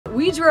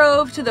we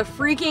drove to the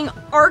freaking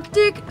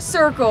Arctic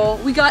Circle.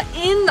 We got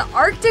in the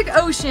Arctic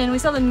Ocean. We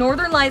saw the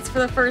Northern Lights for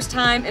the first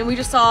time, and we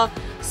just saw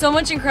so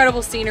much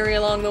incredible scenery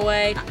along the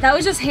way. That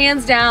was just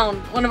hands down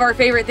one of our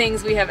favorite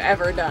things we have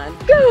ever done.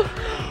 Go!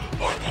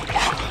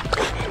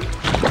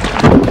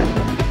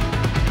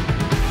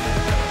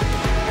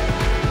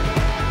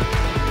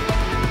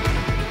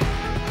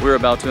 We're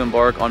about to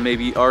embark on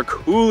maybe our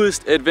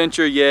coolest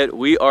adventure yet.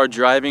 We are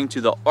driving to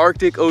the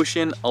Arctic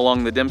Ocean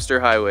along the Dempster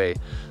Highway.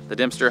 The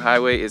Dempster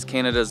Highway is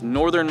Canada's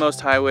northernmost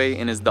highway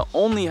and is the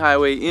only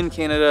highway in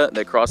Canada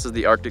that crosses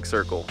the Arctic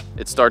Circle.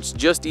 It starts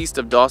just east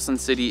of Dawson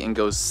City and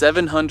goes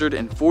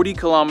 740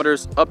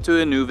 kilometers up to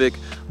Inuvik,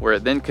 where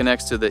it then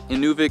connects to the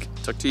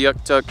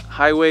Inuvik-Tuktoyaktuk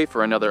Highway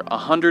for another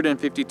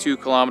 152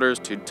 kilometers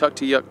to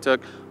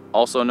Tuktoyaktuk,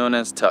 also known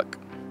as Tuk.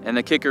 And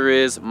the kicker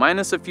is,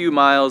 minus a few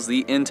miles,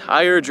 the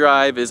entire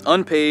drive is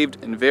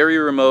unpaved and very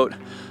remote.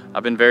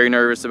 I've been very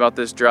nervous about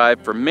this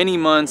drive for many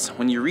months.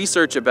 When you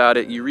research about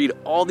it, you read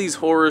all these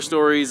horror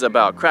stories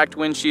about cracked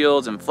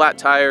windshields and flat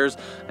tires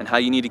and how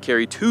you need to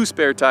carry 2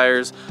 spare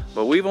tires,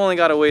 but we've only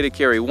got a way to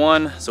carry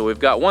 1. So we've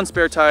got 1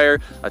 spare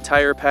tire, a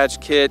tire patch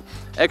kit,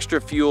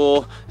 extra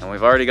fuel, and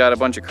we've already got a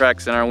bunch of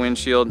cracks in our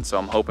windshield, so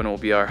I'm hoping we'll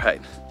be all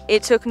right.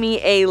 It took me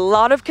a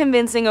lot of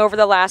convincing over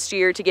the last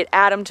year to get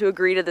Adam to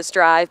agree to this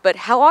drive, but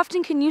how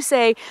often can you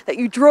say that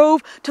you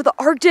drove to the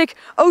Arctic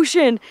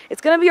Ocean?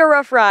 It's gonna be a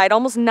rough ride.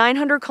 Almost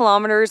 900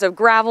 kilometers of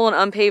gravel and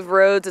unpaved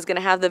roads is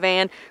gonna have the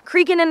van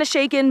creaking and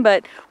a-shaking,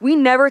 but we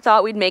never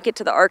thought we'd make it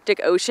to the Arctic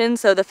Ocean,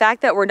 so the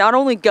fact that we're not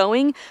only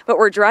going, but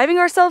we're driving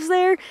ourselves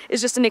there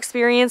is just an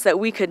experience that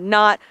we could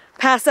not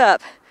pass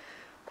up.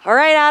 All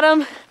right,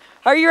 Adam,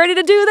 are you ready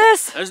to do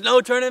this? There's no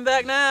turning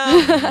back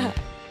now.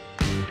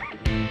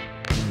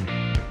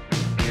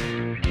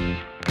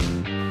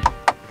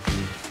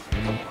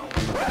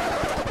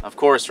 Of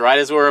course, right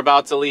as we're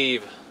about to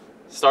leave,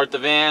 start the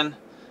van,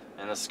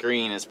 and the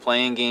screen is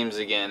playing games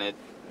again. It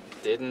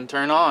didn't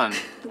turn on.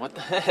 What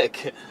the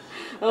heck?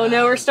 Oh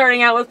no, we're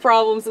starting out with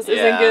problems. This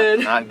isn't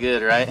good. Not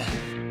good, right?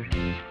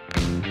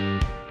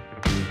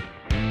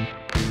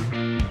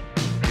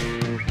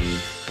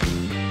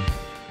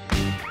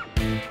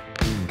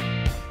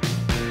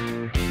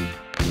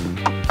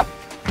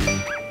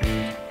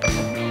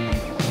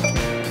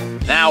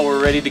 Now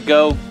we're ready to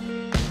go.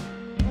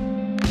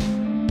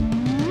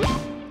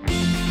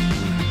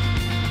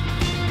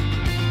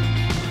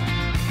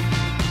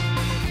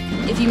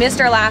 If you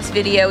missed our last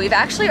video, we've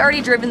actually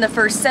already driven the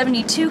first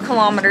 72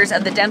 kilometers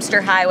of the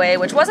Dempster Highway,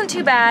 which wasn't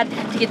too bad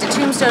to get to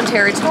Tombstone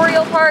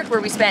Territorial Park,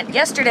 where we spent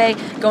yesterday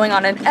going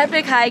on an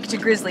epic hike to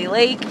Grizzly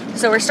Lake.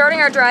 So we're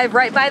starting our drive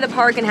right by the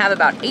park and have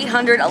about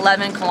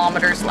 811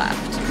 kilometers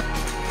left.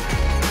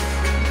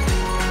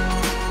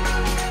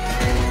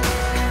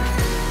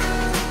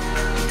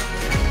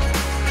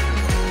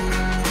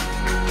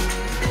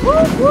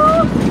 Woo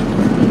woo!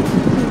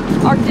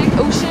 Arctic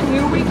Ocean,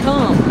 here we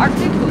come.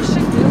 Arctic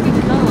Ocean, here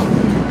we come.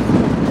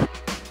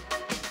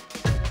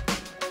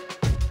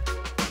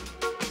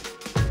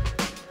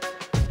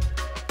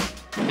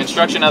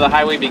 Construction of the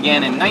highway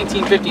began in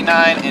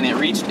 1959 and it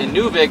reached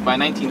Inuvik by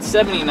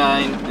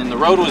 1979, and the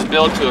road was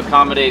built to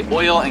accommodate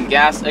oil and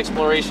gas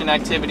exploration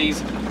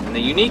activities. And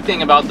the unique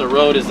thing about the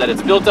road is that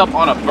it's built up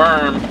on a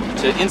berm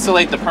to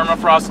insulate the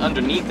permafrost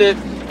underneath it,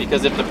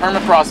 because if the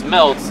permafrost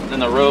melts, then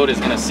the road is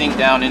going to sink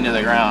down into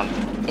the ground.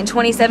 In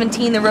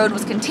 2017, the road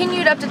was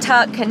continued up to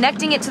Tuk,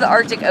 connecting it to the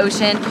Arctic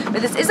Ocean,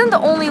 but this isn't the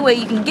only way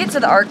you can get to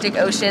the Arctic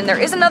Ocean. There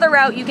is another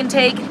route you can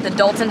take, the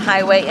Dalton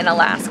Highway in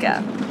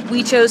Alaska.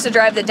 We chose to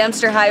drive the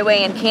Dempster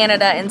Highway in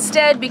Canada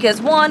instead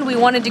because, one, we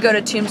wanted to go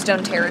to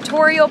Tombstone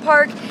Territorial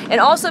Park, and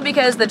also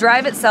because the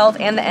drive itself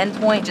and the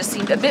endpoint just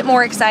seemed a bit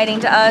more exciting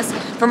to us.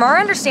 From our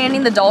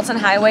understanding, the Dalton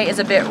Highway is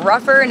a bit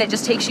rougher and it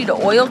just takes you to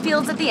oil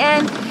fields at the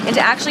end, and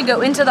to actually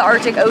go into the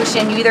Arctic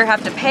Ocean, you either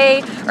have to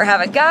pay or have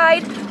a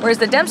guide, whereas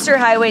the Dempster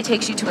Highway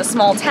takes you to a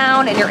small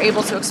town and you're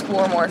able to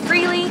explore more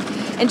freely.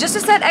 And just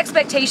to set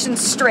expectations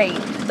straight,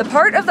 the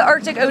part of the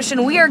Arctic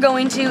Ocean we are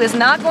going to is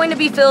not going to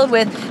be filled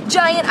with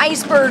giant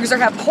icebergs or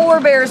have polar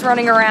bears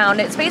running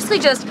around. It's basically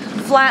just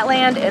flat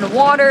land and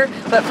water,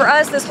 but for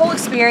us, this whole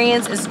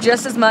experience is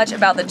just as much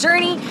about the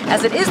journey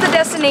as it is the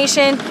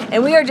destination,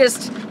 and we are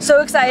just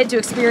so excited to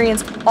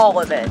experience all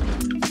of it.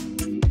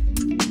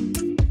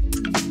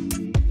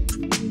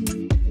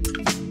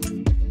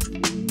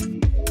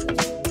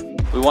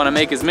 We want to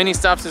make as many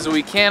stops as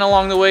we can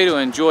along the way to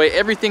enjoy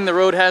everything the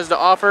road has to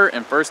offer.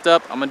 And first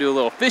up, I'm gonna do a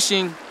little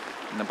fishing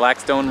in the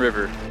Blackstone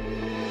River.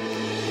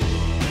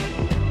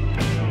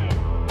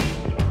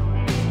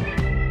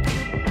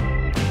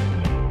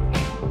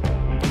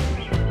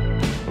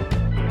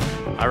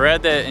 I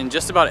read that in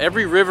just about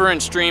every river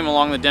and stream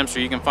along the Dempster,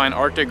 you can find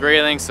Arctic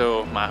grayling,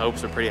 so my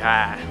hopes are pretty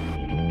high.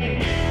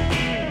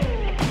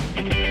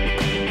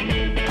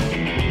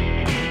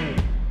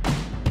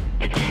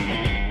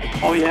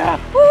 Oh yeah!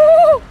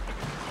 Woo!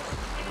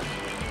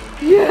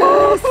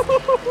 Yes!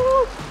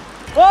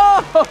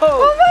 Whoa!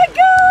 Oh my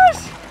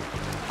gosh!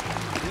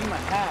 I need my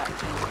hat.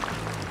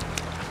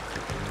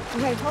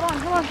 Okay, hold on,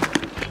 hold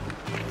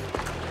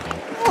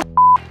on.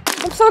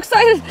 I'm so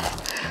excited.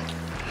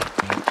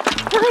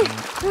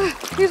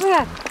 Here's my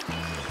hat.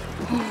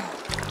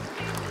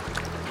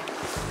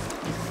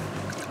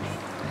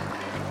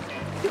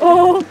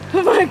 Oh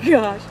my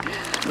gosh.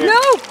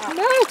 No.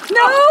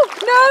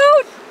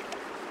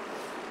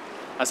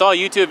 I saw a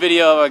YouTube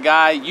video of a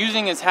guy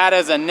using his hat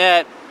as a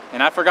net,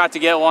 and I forgot to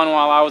get one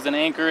while I was in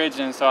Anchorage,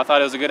 and so I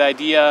thought it was a good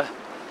idea.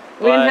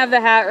 We didn't have the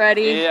hat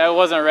ready. Yeah, I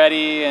wasn't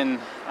ready, and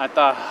I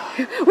thought...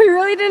 We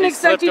really didn't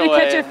expect you to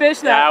catch a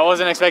fish Yeah, I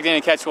wasn't expecting to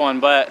catch one,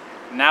 but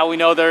now we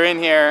know they're in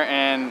here,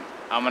 and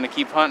I'm gonna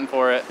keep hunting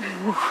for it.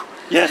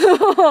 Yes!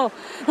 Oh,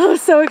 that was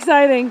so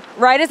exciting.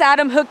 Right as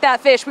Adam hooked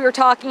that fish, we were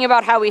talking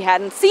about how we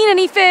hadn't seen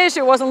any fish.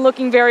 It wasn't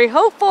looking very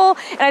hopeful.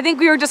 And I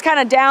think we were just kind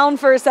of down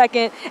for a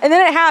second. And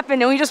then it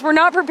happened and we just were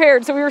not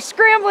prepared. So we were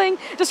scrambling,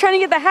 just trying to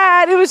get the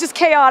hat. It was just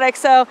chaotic.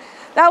 So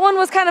that one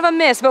was kind of a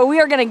miss, but we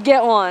are gonna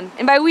get one.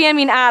 And by we, I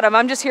mean Adam.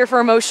 I'm just here for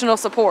emotional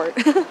support.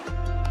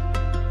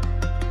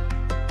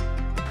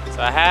 So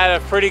I had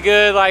a pretty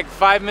good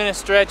 5-minute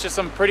stretch of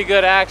some pretty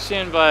good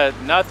action, but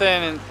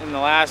nothing in the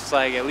last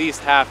at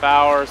least half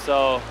hour.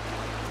 So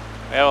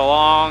we have a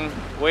long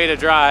way to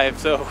drive,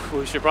 so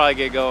we should probably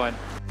get going.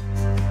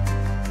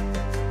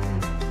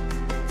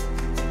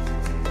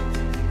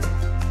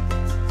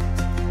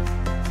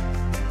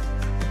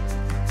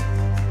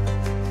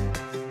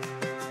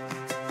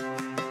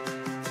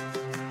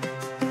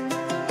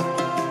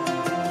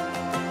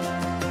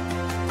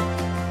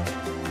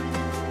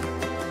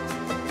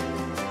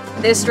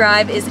 This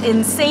drive is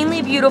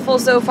insanely beautiful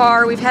so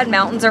far. We've had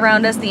mountains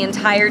around us the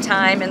entire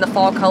time and the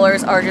fall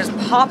colors are just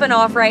popping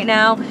off right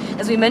now.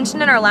 As we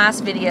mentioned in our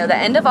last video, the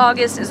end of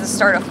August is the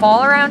start of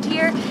fall around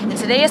here, and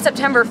today is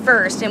September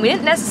 1st, and we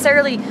didn't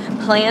necessarily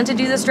plan to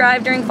do this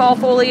drive during fall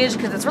foliage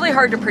because it's really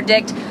hard to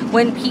predict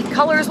when peak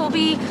colors will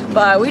be,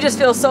 but we just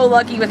feel so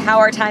lucky with how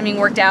our timing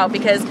worked out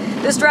because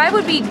this drive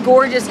would be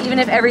gorgeous even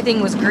if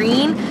everything was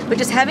green, but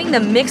just having the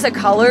mix of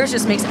colors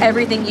just makes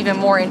everything even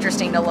more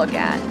interesting to look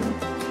at.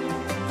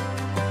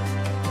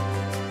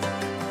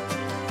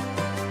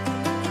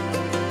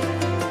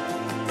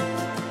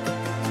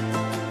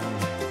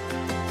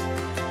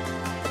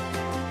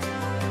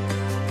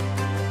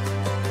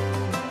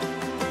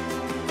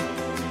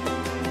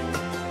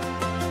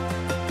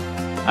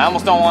 I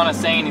almost don't want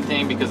to say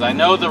anything because I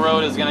know the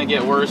road is going to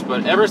get worse,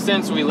 but ever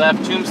since we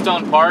left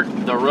Tombstone Park,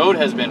 the road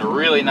has been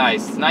really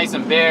nice. It's nice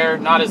and bare,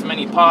 not as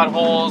many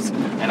potholes,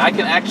 and I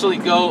can actually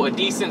go a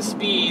decent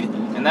speed,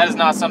 and that is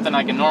not something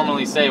I can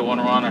normally say when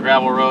we're on a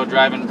gravel road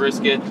driving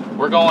brisket.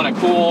 We're going a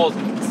cool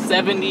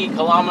 70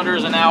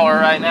 kilometers an hour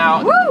right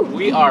now. Woo!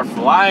 We are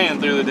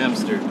flying through the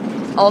Dempster.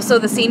 Also,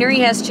 the scenery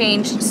has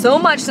changed so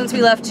much since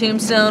we left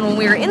Tombstone. When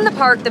we were in the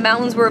park, the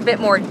mountains were a bit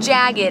more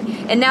jagged,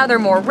 and now they're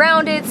more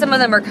rounded. Some of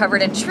them are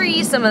covered in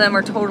trees, some of them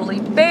are totally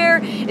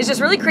bare. It's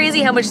just really crazy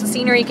how much the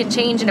scenery can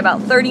change in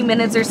about 30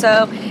 minutes or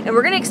so, and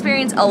we're gonna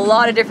experience a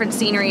lot of different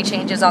scenery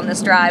changes on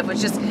this drive, which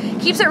just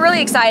keeps it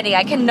really exciting.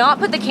 I cannot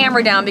put the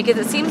camera down because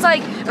it seems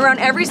like around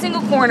every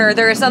single corner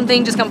there is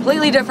something just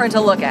completely different to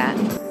look at.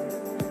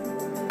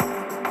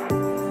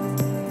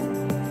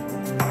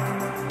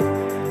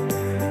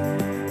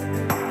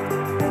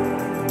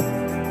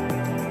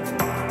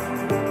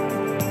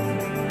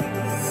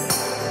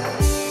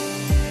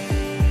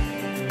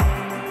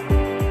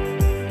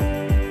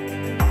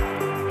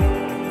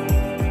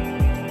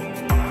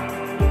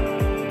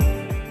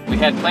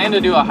 We had planned to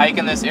do a hike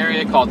in this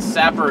area called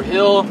Sapper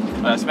Hill,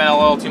 but I spent a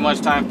little too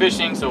much time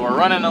fishing, so we're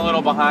running a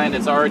little behind.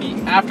 It's already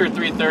after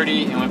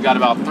 3:30 and we've got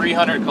about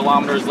 300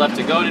 kilometers left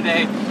to go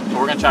today. So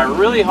we're gonna try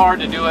really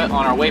hard to do it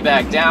on our way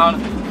back down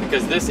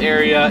because this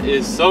area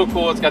is so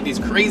cool. It's got these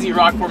crazy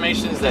rock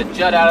formations that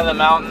jut out of the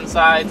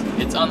mountainsides.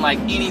 It's unlike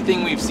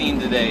anything we've seen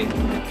today.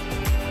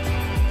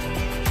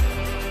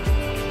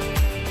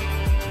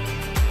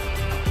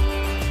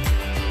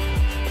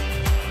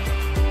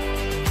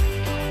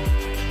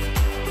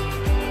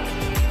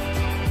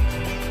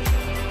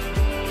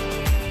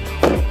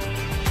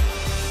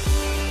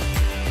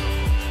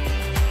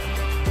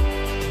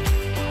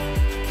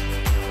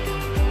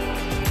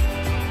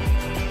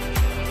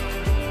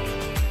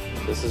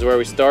 This is where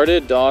we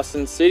started,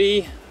 Dawson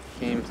City.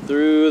 Came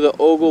through the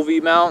Ogilvy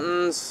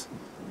Mountains,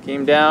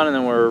 came down, and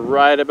then we're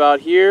right about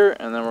here,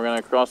 and then we're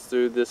gonna cross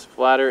through this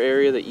flatter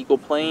area, the Eagle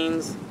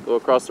Plains, go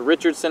across the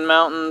Richardson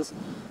Mountains,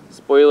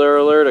 spoiler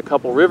alert, a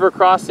couple river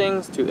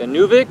crossings to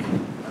Inuvik,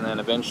 and then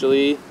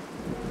eventually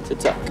to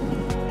Tuk.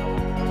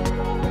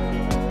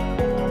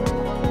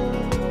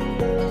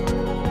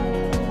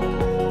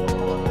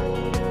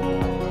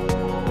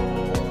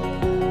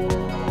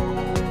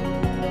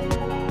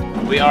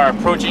 We are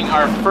approaching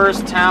our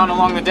first town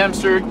along the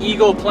Dempster,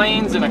 Eagle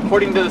Plains, and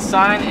according to the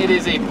sign, it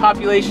is a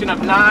population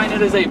of 9.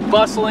 It is a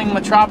bustling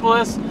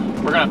metropolis.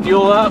 We're gonna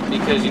fuel up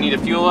because you need to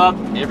fuel up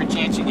every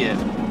chance you get.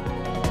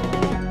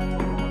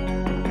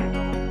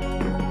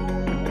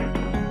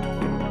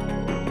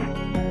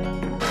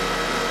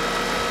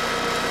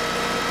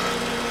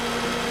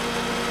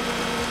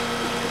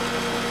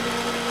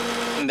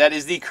 And that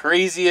is the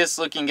craziest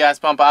looking gas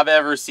pump I've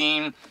ever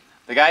seen.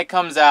 The guy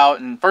comes out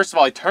and first of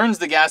all, he turns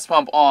the gas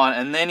pump on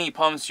and then he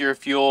pumps your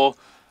fuel.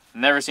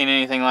 Never seen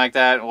anything like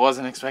that.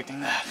 Wasn't expecting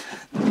that.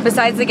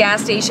 Besides the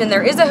gas station,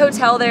 there is a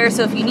hotel there,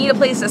 so if you need a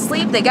place to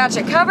sleep, they got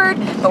you covered.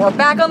 But we're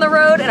back on the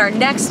road, and our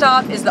next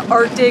stop is the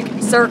Arctic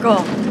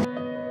Circle.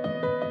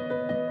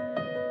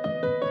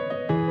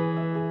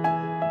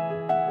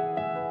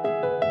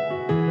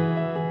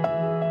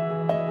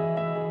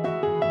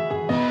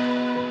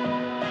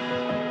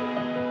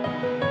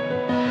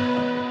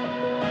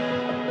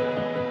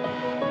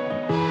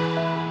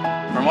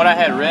 From what I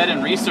had read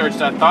and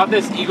researched, I thought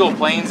this Eagle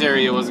Plains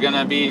area was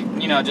gonna be,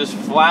 you know, just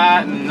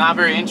flat and not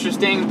very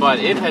interesting, but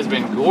it has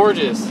been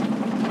gorgeous.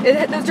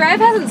 The drive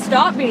hasn't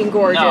stopped being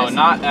gorgeous. No,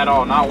 not at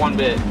all, not one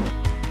bit.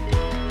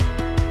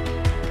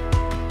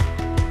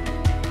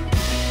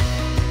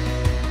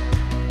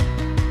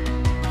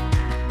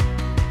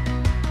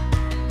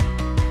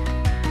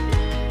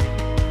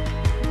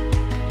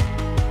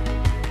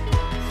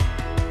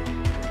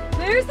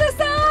 There's the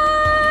sign!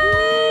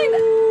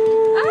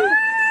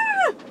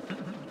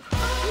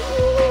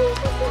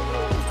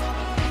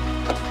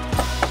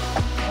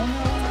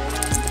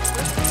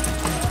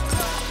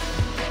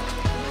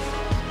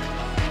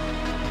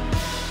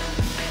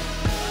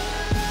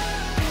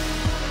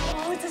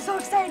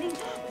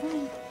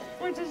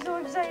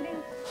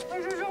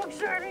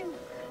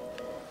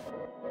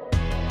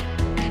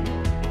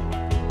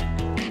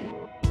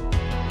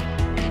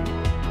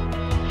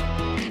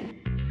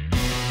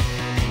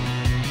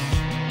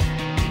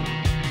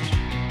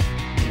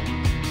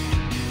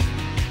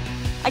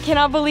 I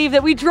cannot believe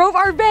that we drove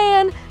our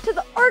van to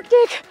the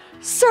Arctic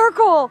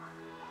Circle.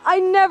 I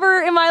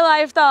never in my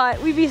life thought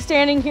we'd be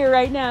standing here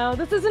right now.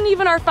 This isn't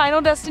even our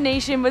final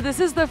destination, but this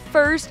is the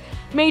first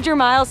major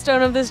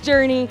milestone of this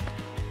journey.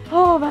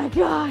 Oh my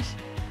gosh,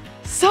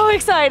 so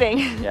exciting.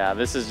 Yeah,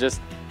 this is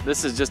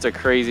just a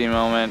crazy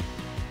moment.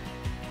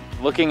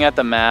 Looking at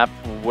the map,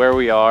 where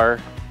we are,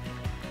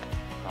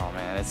 oh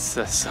man, it's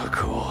just so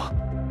cool.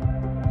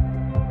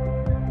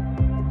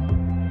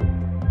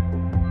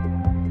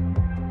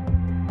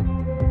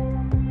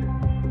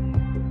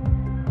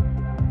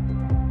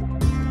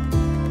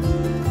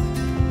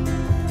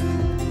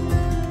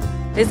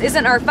 This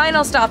isn't our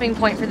final stopping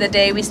point for the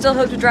day. We still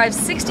hope to drive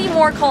 60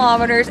 more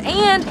kilometers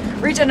and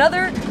reach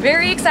another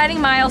very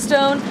exciting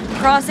milestone,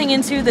 crossing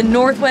into the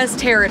Northwest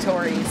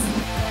Territories.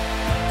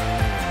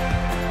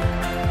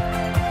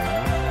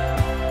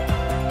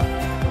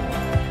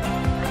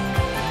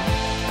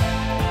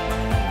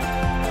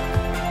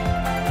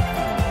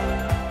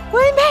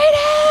 We made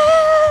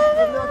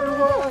it! Another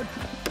one!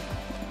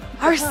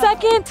 Our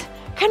second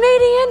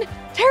Canadian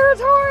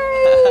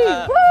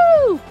territory!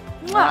 Woo!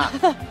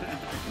 Mwah.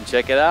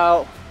 Check it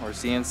out. We're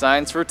seeing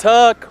signs for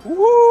Tuk.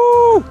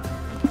 Woo!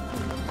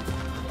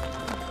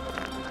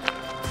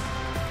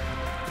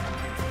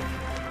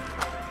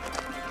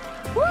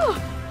 Woo!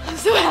 I'm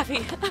so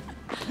happy.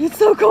 It's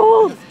so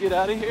cold. Let's get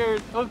out of here.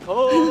 It's so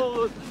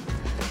cold.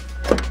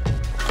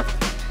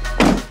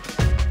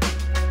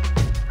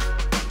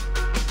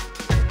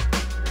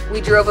 We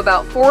drove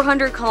about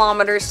 400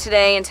 kilometers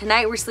today, and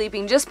tonight we're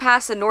sleeping just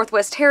past the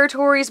Northwest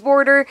Territories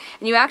border,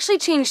 and you actually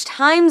change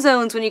time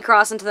zones when you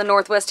cross into the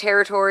Northwest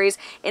Territories,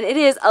 and it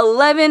is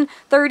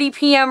 11:30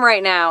 p.m.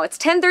 right now. It's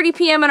 10:30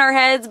 p.m. in our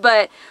heads,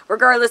 but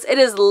regardless, it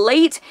is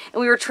late,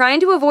 and we were trying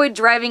to avoid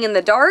driving in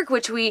the dark,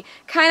 which we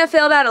kind of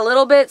failed at a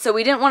little bit, so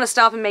we didn't want to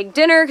stop and make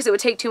dinner because it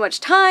would take too much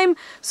time,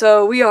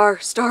 so we are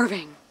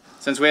starving.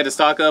 Since we had to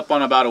stock up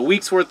on about a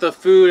week's worth of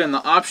food and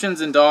the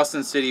options in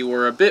Dawson City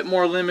were a bit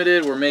more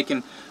limited, we're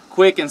making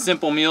quick and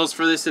simple meals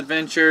for this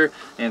adventure,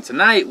 and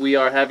tonight we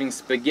are having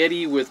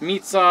spaghetti with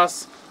meat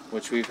sauce,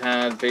 which we've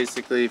had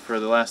basically for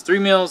the last 3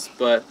 meals,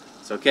 but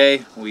it's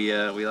okay. We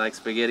like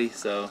spaghetti,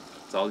 so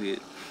it's all good.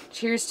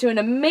 Cheers to an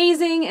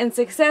amazing and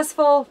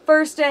successful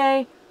first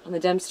day on the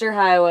Dempster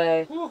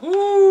Highway.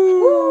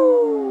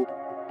 Woo!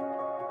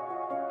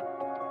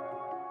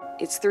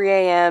 It's 3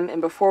 a.m. and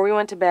before we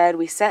went to bed,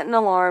 we set an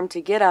alarm to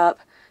get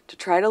up to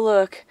try to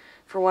look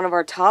for one of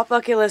our top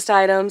bucket list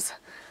items,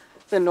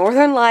 the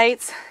Northern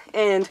Lights.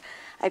 And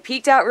I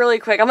peeked out really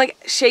quick.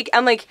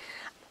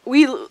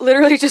 We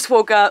literally just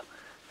woke up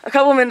a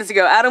couple minutes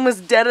ago. Adam was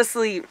dead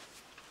asleep,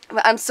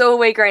 but I'm so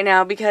awake right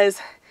now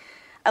because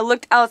I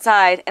looked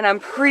outside and I'm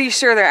pretty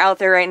sure they're out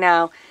there right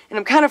now, and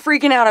I'm kind of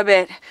freaking out a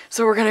bit,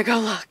 so we're gonna go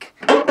look.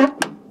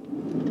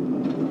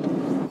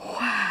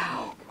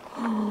 Wow.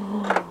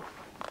 Oh.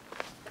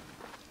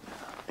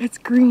 It's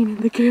green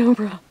in the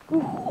camera.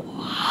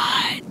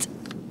 What?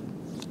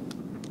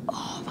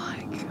 Oh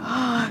my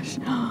gosh.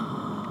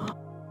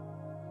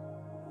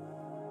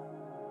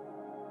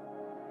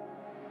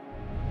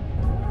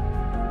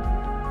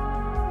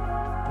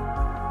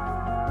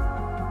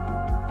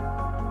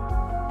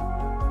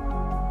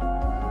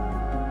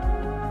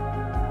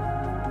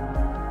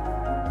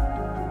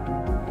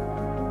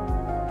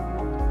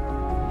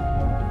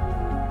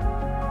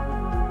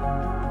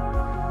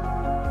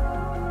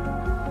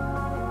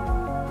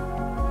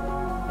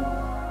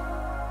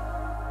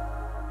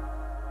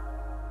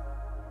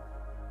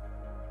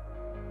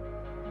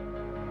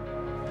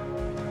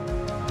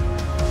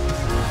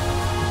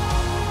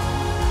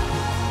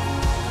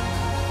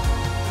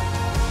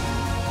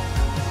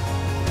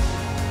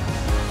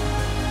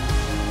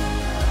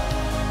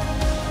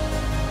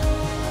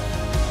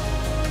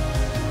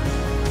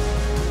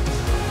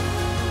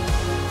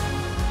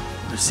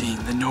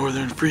 seeing the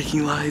northern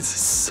freaking lights. It's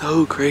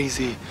so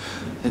crazy.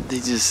 They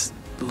just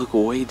look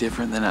way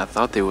different than I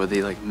thought they would.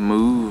 They like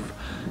move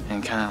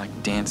and kind of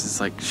like dance. It's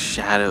like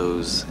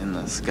shadows in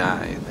the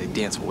sky. They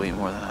dance way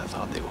more than I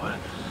thought they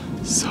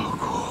would. So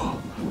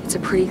cool. It's a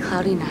pretty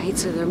cloudy night,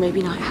 so they're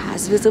maybe not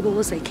as visible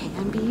as they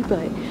can be,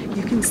 but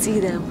you can see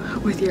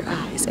them with your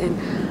eyes.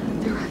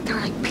 And they're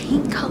like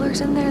pink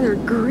colors in there. They're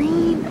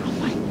green. Oh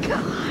my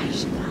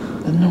gosh.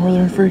 The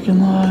northern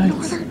freaking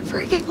lights. Northern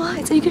freaking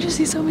lights. And you can just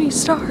see so many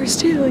stars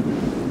too. Like,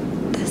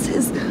 this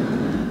is,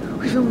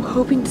 we've been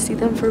hoping to see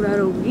them for about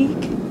a week.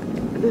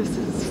 This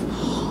is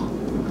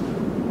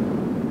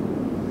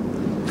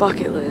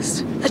bucket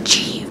list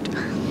achieved.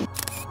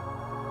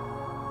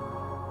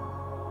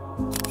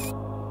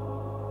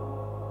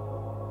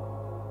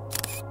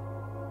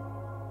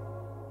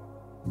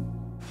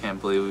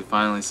 Can't believe we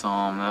finally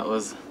saw them. That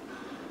was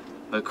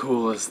the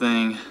coolest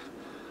thing.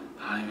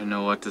 I don't even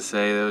know what to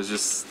say. It was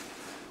just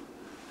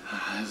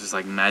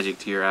like magic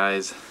to your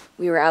eyes.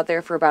 We were out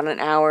there for about an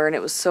hour, and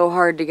it was so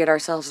hard to get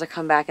ourselves to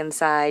come back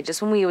inside.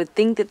 Just when we would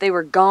think that they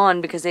were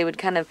gone because they would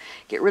kind of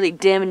get really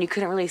dim and you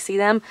couldn't really see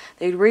them,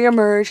 they'd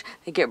reemerge,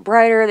 they'd get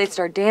brighter, they'd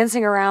start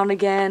dancing around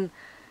again.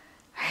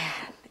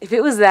 If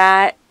it was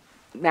that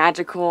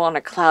magical on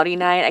a cloudy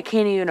night, I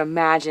can't even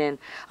imagine.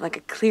 On like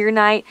a clear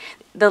night,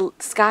 the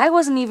sky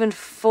wasn't even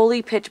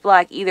fully pitch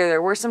black either.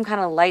 There were some kind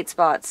of light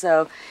spots,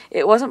 so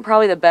it wasn't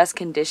probably the best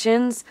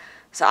conditions.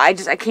 So I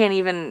can't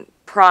even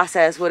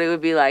process what it would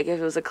be like if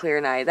it was a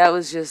clear night. That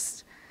was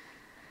just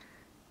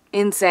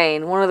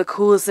insane. One of the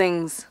coolest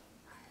things,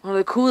 one of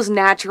the coolest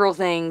natural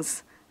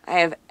things I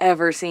have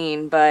ever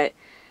seen. But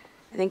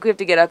I think we have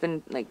to get up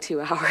in like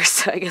 2 hours,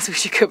 so I guess we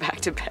should go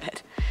back to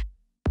bed.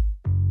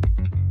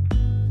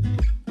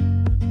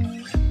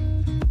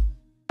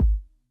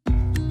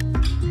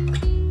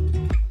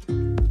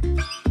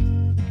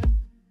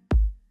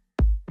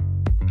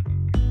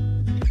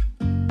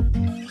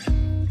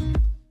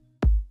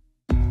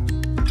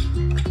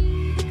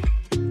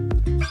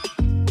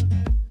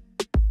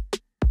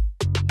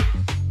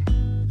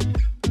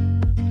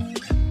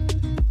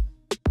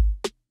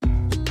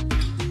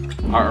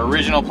 Our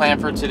original plan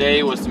for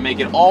today was to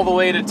make it all the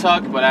way to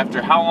Tuk, but after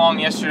how long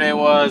yesterday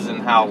was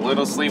and how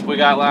little sleep we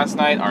got last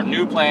night, our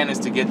new plan is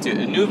to get to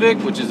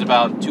UNPAVED, which is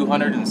about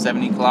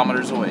 270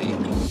 kilometers away.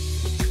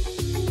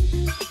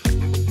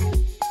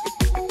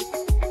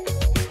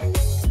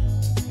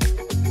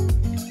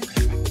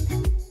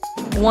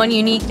 One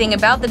unique thing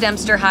about the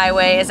Dempster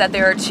Highway is that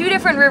there are 2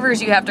 different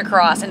rivers you have to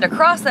cross, and to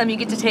cross them you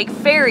get to take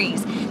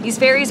ferries. These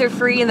ferries are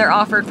free and they're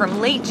offered from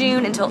late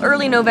June until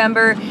early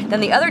November. Then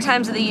the other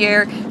times of the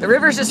year, the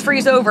rivers just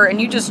freeze over and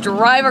you just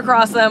drive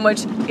across them,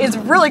 which is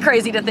really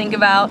crazy to think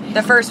about.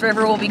 The first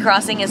river we'll be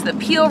crossing is the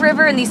Peel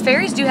River, and these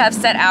ferries do have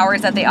set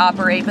hours that they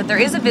operate, but there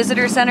is a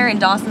visitor center in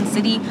Dawson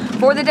City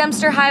for the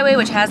Dempster Highway,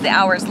 which has the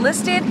hours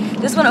listed.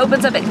 This one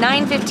opens up at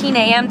 9:15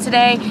 a.m.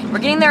 today. We're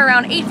getting there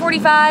around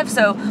 8:45,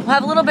 so we'll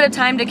have a little bit of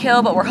time to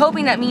kill, but we're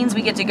hoping that means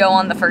we get to go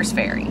on the first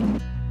ferry.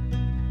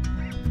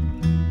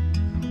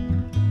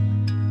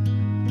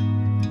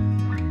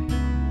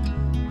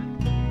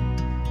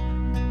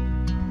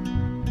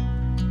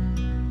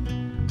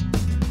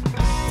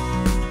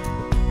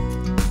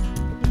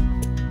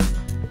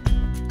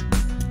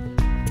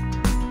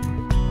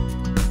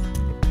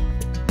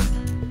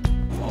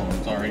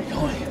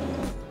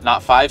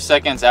 Not 5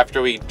 seconds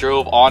after we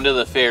drove onto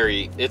the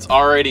ferry, it's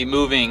already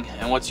moving.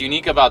 And what's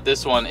unique about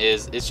this one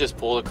is it's just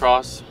pulled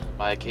across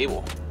by a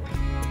cable.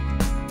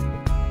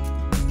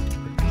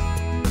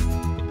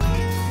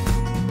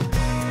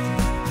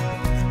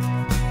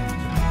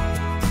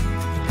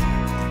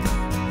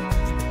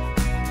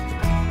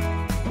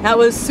 That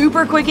was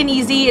super quick and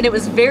easy, and it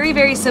was very,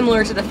 very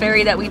similar to the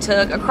ferry that we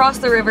took across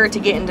the river to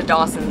get into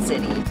Dawson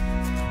City.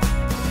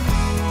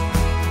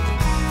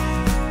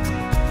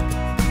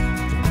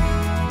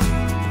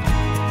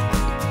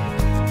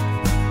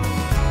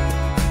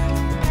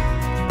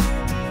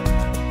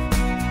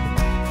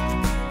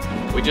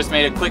 We just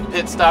made a quick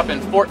pit stop in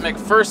Fort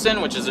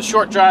McPherson, which is a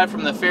short drive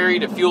from the ferry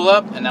to fuel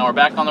up, and now we're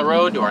back on the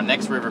road to our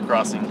next river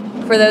crossing.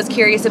 For those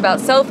curious about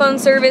cell phone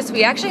service,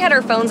 we actually had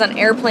our phones on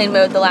airplane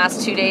mode the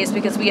last 2 days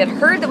because we had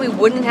heard that we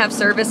wouldn't have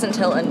service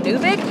until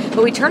UNPAVED,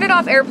 but we turned it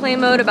off airplane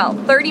mode about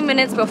 30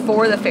 minutes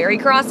before the ferry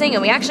crossing,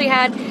 and we actually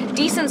had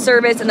decent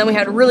service, and then we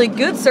had really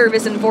good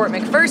service in Fort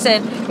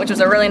McPherson, which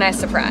was a really nice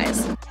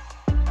surprise.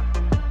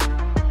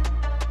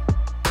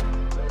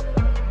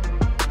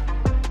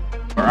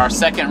 For our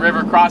second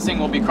river crossing,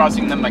 we'll be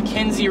crossing the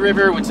Mackenzie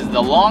River, which is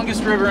the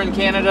longest river in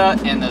Canada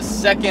and the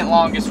second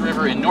longest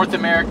river in North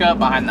America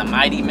behind the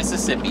mighty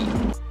Mississippi.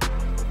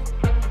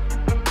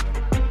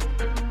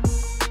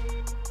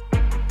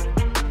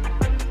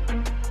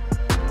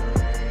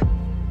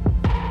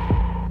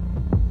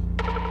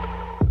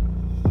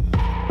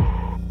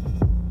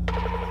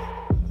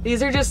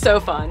 These are just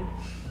so fun.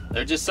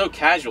 They're just so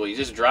casual. You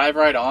just drive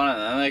right on and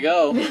then they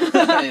go.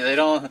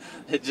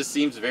 It just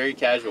seems very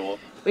casual.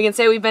 We can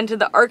say we've been to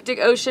the Arctic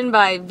Ocean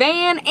by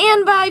van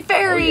and by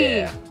ferry. Oh,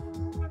 yeah.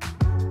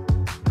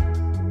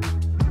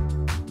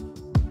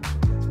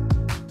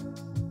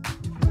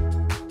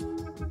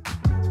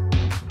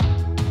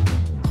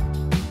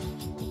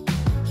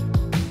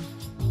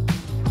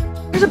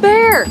 There's a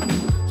bear!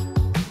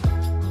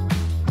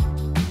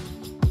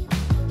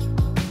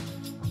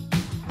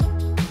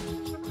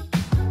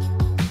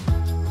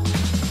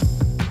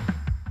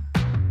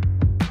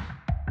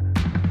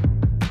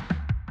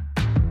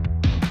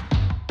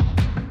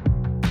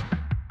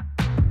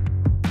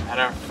 At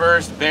our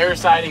first bear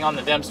sighting on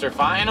the Dempster,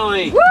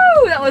 finally! Woo!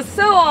 That was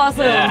so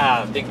awesome!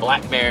 Yeah, big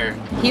black bear.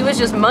 He was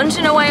just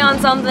munching away on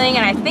something,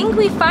 and I think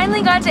we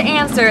finally got to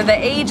answer the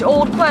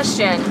age-old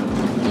question.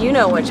 You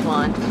know which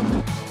one.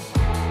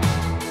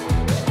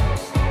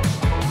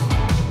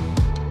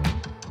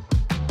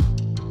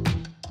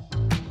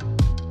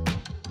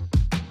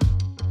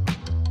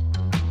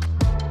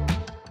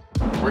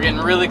 We're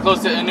getting really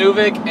close to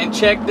Inuvik, and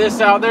check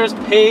this out, there's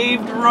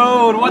paved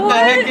road. What the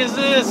heck is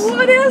this?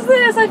 What is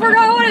this? I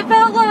forgot what it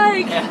felt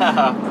like.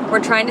 Yeah.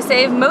 We're trying to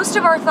save most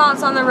of our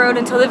thoughts on the road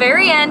until the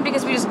very end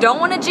because we just don't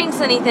want to jinx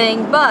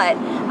anything, but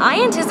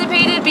I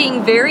anticipated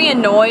being very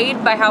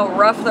annoyed by how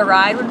rough the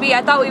ride would be.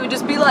 I thought we would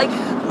just be like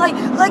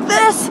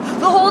this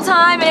the whole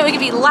time, and it would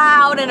be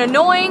loud and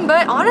annoying,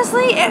 but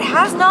honestly, it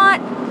has not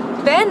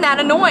been that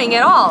annoying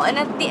at all. And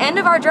at the end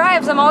of our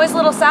drives, I'm always a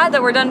little sad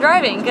that we're done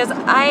driving because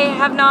I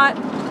have not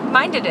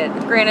minded it.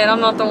 Granted,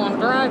 I'm not the one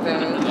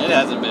driving. It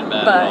hasn't been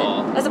bad But at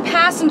all. as a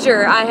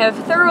passenger, I have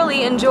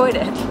thoroughly enjoyed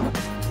it.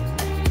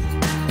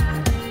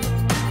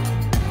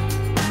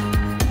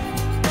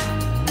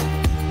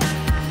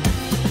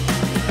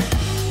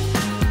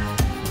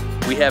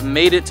 We have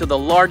made it to the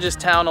largest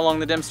town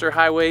along the Dempster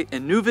Highway,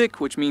 Inuvik,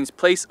 which means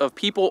place of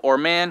people or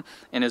man,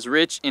 and is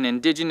rich in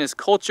indigenous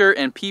culture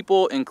and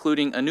people,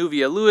 including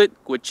Inuvialuit,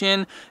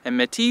 Gwich'in, and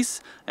Métis.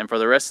 And for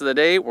the rest of the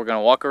day, we're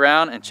gonna walk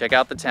around and check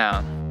out the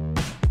town.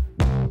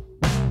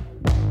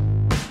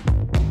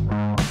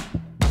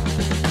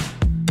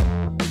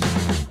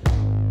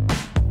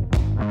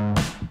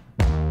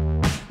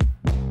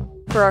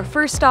 For our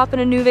first stop in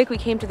Inuvik, we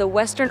came to the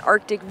Western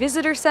Arctic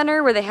Visitor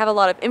Center where they have a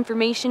lot of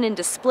information and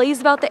displays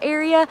about the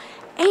area,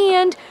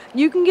 and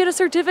you can get a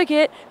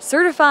certificate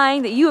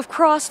certifying that you have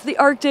crossed the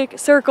Arctic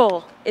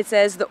Circle. It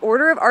says the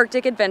Order of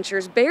Arctic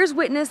Adventures bears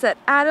witness that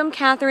Adam,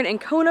 Catherine, and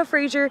Kona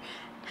Fraser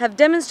have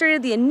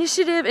demonstrated the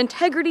initiative,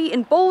 integrity,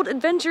 and bold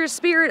adventurous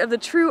spirit of the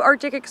true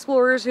Arctic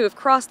explorers who have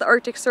crossed the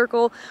Arctic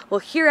Circle will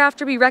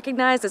hereafter be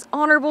recognized as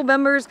honorable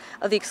members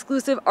of the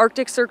exclusive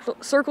Arctic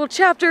Circle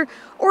chapter,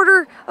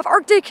 Order of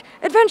Arctic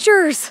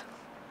Adventurers.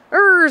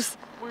 We're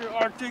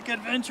Arctic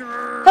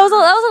adventurers. That was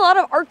a lot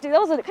of Arctic.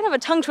 That was kind of a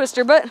tongue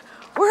twister, but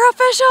we're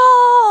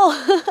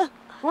official.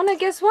 Wanna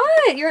guess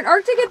what? You're an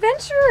Arctic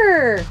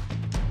adventurer.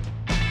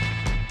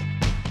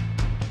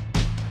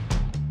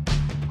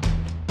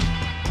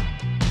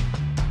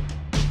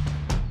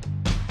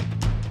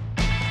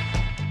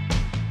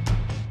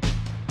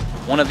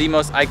 One of the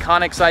most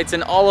iconic sites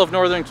in all of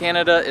northern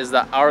Canada is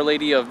the Our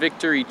Lady of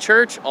Victory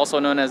Church, also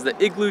known as the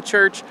Igloo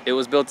Church. It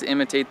was built to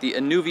imitate the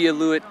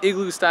Inuvialuit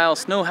igloo-style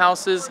snow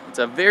houses. It's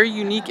a very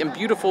unique and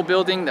beautiful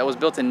building that was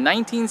built in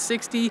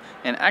 1960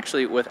 and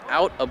actually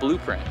without a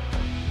blueprint.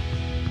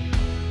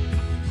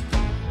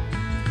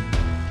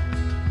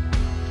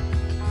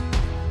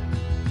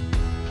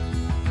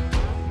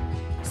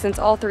 Since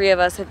all three of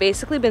us have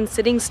basically been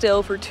sitting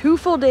still for 2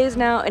 full days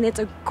now, and it's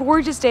a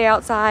gorgeous day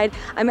outside.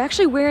 I'm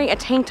actually wearing a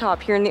tank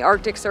top here in the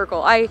Arctic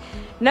Circle. I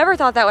never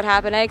thought that would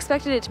happen. I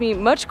expected it to be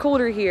much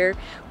colder here.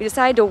 We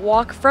decided to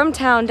walk from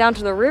town down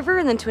to the river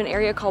and then to an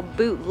area called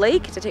Boot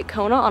Lake to take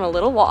Kona on a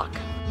little walk.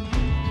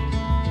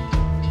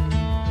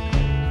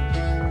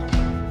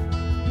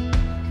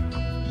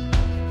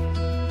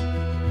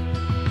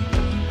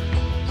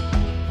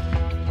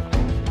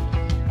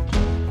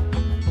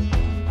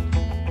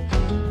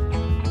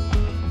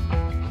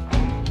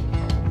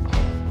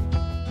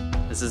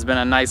 This has been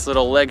a nice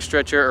little leg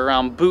stretcher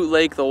around Boot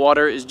Lake. The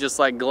water is just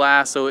like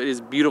glass, so it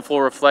is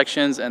beautiful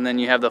reflections, and then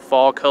you have the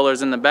fall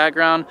colors in the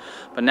background.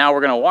 But now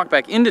we're gonna walk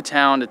back into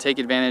town to take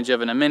advantage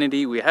of an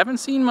amenity we haven't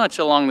seen much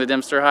along the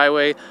Dempster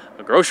Highway,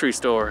 a grocery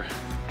store.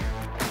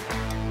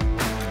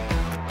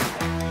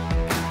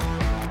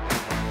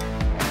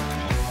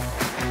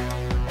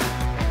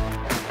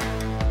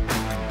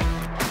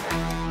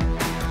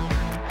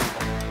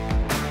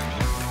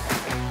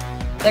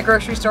 The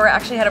grocery store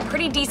actually had a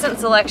pretty decent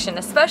selection,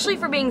 especially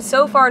for being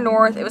so far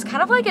north. It was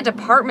kind of like a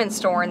department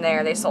store in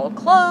there. They sold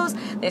clothes,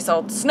 they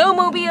sold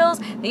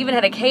snowmobiles, they even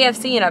had a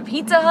KFC and a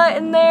Pizza Hut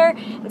in there.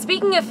 And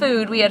speaking of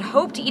food, we had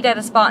hoped to eat at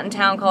a spot in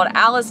town called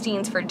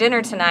Alistein's for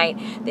dinner tonight.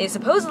 They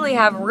supposedly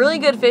have really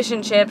good fish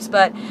and chips,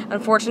 but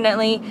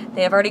unfortunately,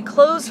 they have already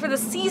closed for the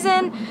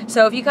season.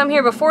 So if you come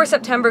here before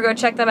September, go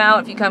check them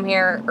out. If you come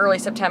here early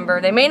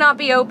September, they may not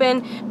be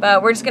open,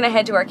 but we're just gonna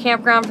head to our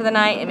campground for the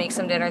night and make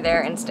some dinner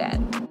there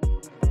instead.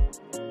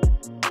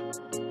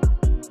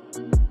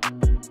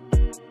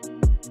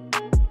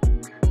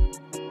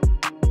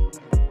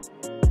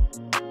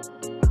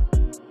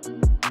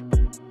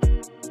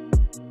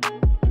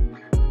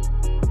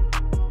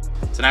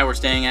 Tonight we're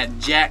staying at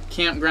Jack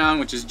Campground,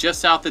 which is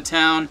just south of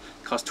town.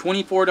 Costs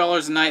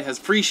 $24 a night, has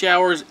free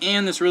showers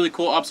and this really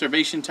cool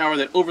observation tower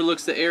that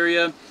overlooks the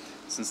area.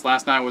 Since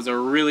last night was a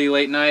really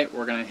late night,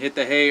 we're gonna hit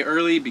the hay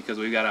early because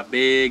we've got a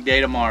big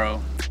day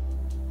tomorrow.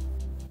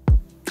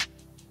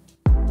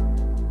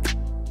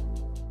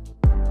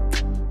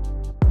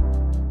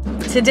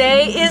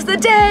 Today is the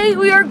day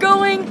we are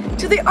going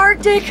to the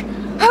Arctic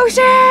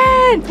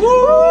Ocean!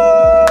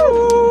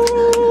 Woo!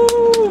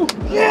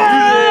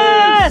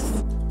 Yes!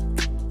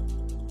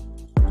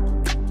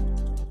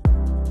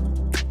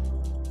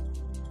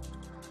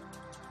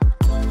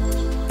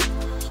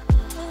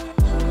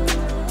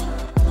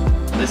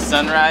 This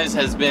sunrise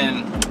has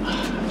been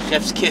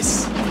chef's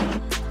kiss.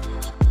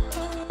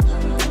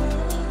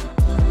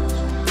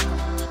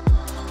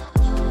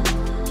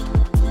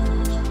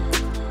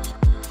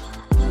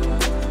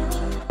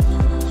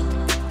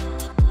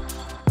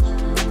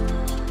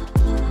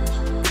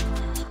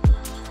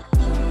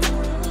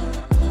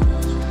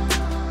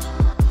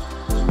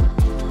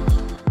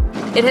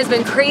 It has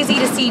been crazy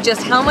to see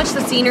just how much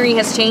the scenery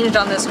has changed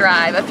on this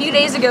drive. A few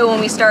days ago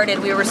when we started,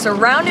 we were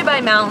surrounded by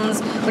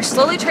mountains, which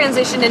slowly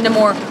transitioned into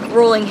more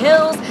rolling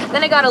hills.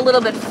 Then it got a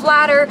little bit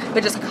flatter,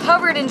 but just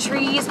covered in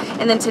trees.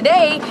 And then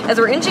today, as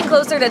we're inching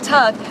closer to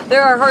Tuk,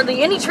 there are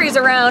hardly any trees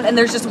around and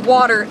there's just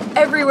water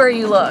everywhere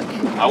you look.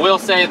 I will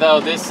say though,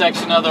 this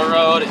section of the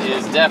road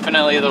is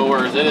definitely the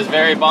worst. It is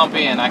very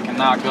bumpy and I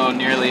cannot go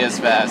nearly as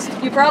fast.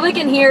 You probably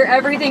can hear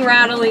everything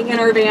rattling in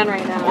our van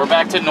right now. We're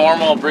back to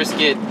normal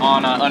brisket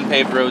on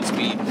unpaved road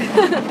speed.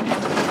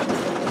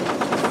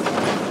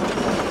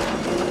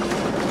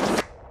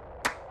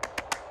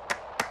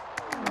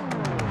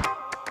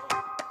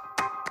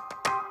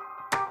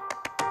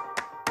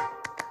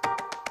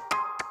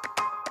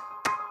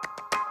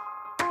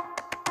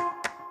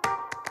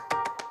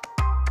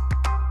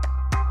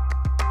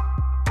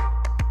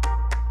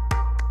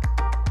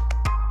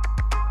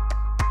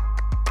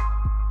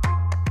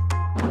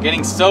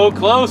 Getting so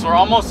close, we're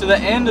almost to the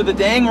end of the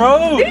dang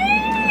road.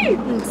 Into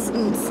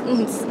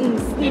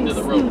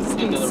the road,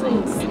 into the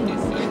road.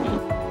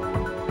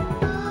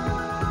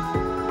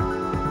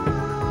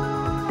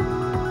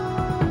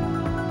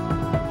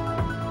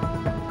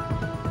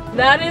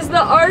 That is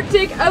the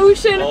Arctic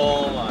Ocean.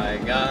 Oh my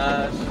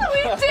gosh.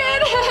 We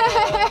did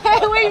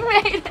it! We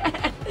made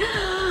it!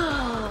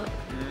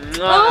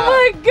 Oh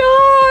my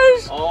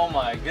gosh! Oh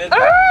my goodness.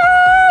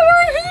 Oh,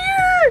 we're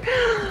here!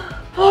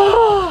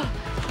 Oh.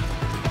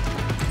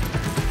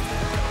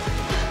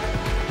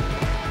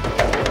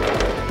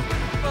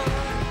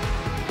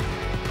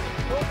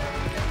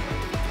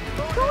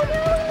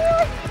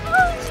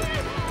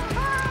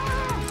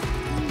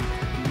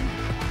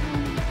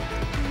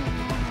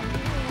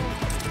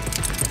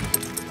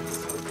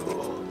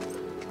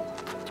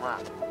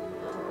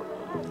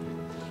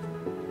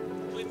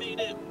 We made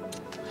it.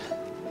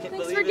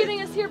 Thanks for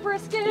getting us here,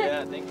 Brisket.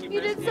 Yeah, thank you,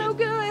 You did so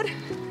good.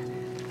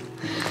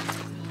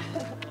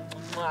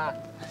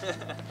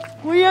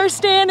 We are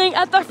standing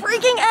at the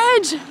freaking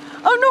edge of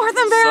North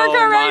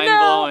America right now.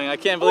 Mind-blowing. I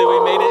can't believe we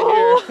made it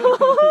here. This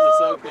is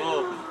so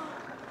cool.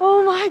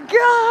 Oh my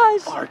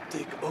gosh.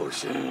 Arctic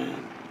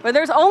Ocean. But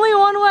there's only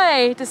one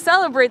way to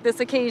celebrate this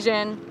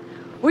occasion.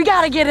 We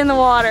gotta get in the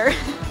water.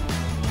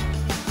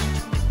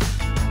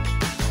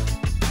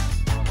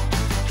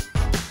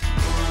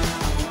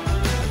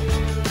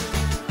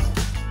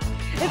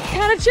 It's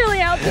kind of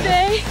chilly out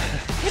today.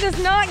 It is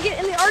not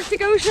getting the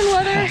Arctic Ocean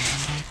weather.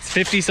 It's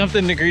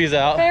 50-something degrees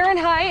out.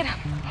 Fahrenheit.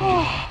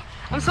 Oh,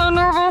 I'm so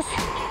nervous.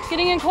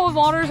 Getting in cold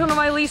water is one of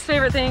my least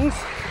favorite things.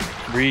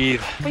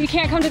 Breathe. But you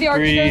can't come to the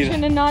Arctic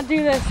Ocean and not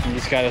do this. You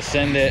just gotta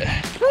send it.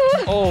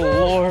 Oh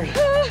Lord.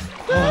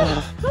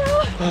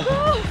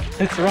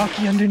 It's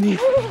rocky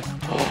underneath. Oh,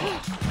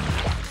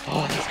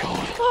 that's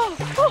cold. Oh,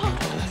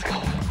 that's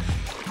cold.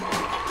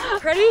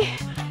 Ready?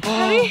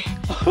 Ready?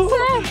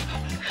 Set.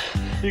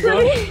 You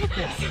going? Ready?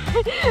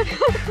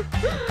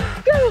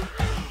 Go.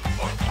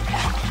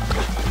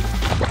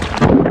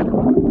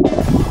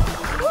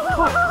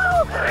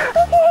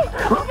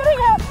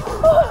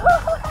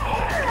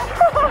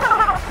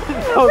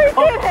 We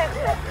did it!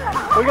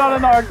 We got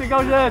in the Arctic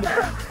Ocean!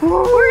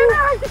 We're in the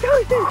Arctic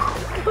Ocean!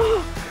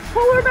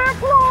 Polar bear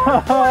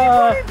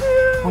claw!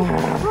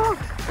 2022!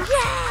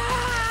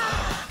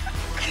 Yeah!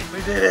 We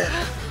did it!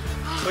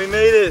 We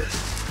made it!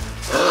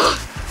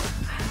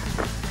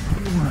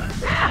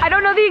 I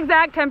don't know the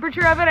exact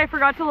temperature of it, I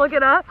forgot to look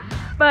it up,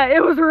 but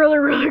it was really,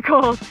 really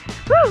cold.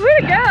 Woo, way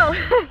to go!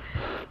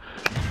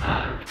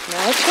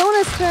 Now it's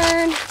Kona's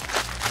turn.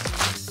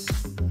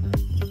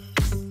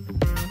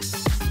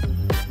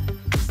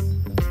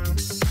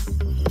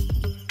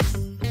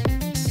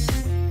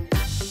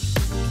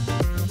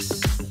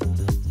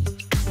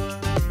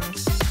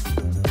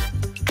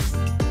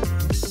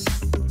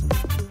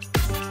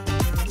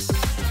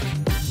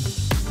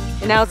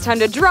 And now it's time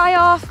to dry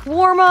off,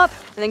 warm up,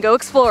 and then go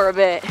explore a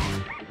bit.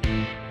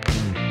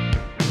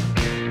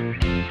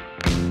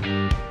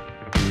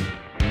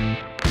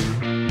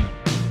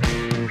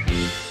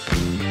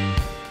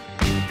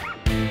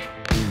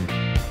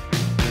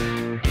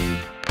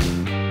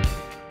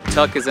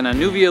 Tuk is an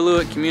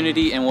Inuvialuit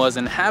community and was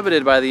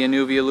inhabited by the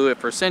Inuvialuit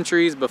for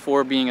centuries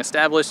before being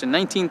established in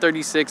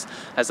 1936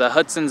 as a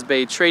Hudson's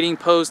Bay trading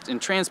post and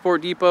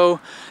transport depot.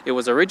 It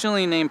was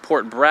originally named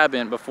Port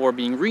Brabant before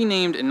being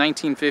renamed in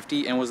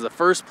 1950 and was the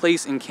first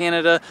place in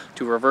Canada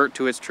to revert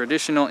to its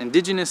traditional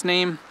indigenous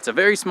name. It's a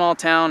very small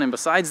town, and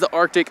besides the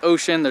Arctic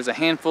Ocean, there's a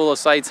handful of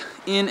sites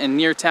in and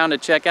near town to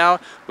check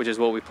out, which is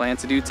what we plan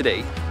to do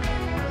today.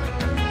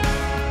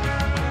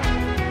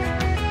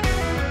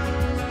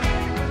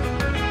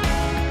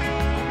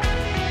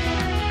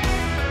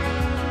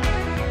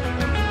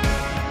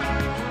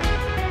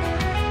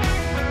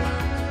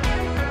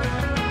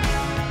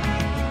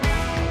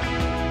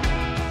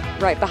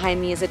 Right behind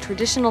me is a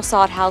traditional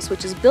sod house,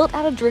 which is built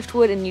out of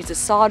driftwood and uses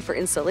sod for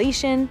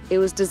insulation. It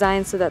was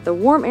designed so that the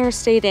warm air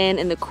stayed in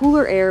and the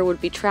cooler air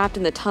would be trapped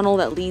in the tunnel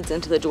that leads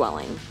into the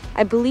dwelling.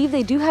 I believe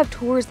they do have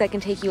tours that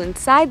can take you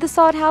inside the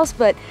sod house,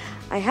 but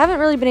I haven't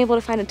really been able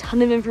to find a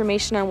ton of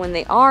information on when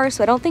they are,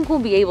 so I don't think we'll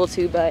be able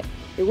to, but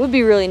it would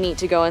be really neat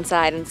to go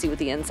inside and see what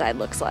the inside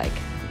looks like.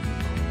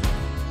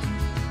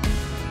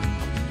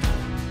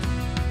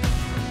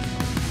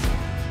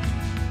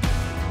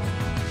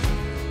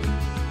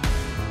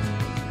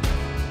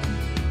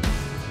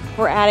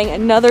 We're adding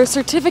another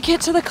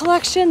certificate to the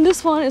collection.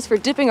 This one is for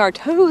dipping our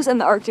toes in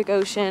the Arctic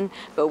Ocean,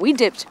 but we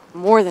dipped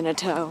more than a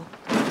toe.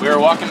 We were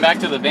walking back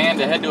to the van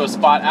to head to a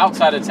spot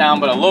outside of town,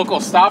 but a local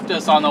stopped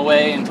us on the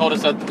way and told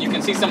us that you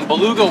can see some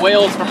beluga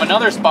whales from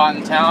another spot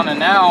in town, and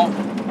now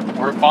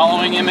we're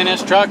following him in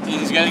his truck.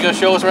 He's gonna go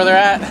show us where they're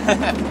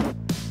at.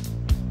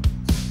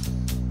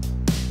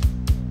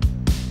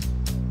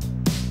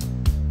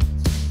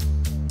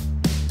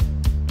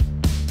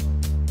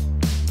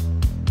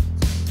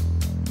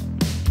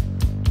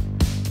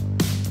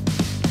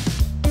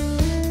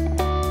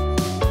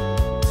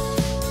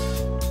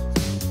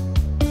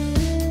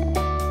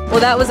 Well,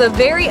 that was a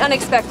very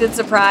unexpected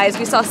surprise.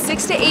 We saw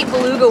 6 to 8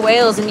 beluga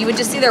whales, and you would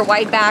just see their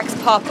white backs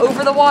pop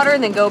over the water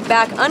and then go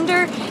back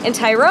under. And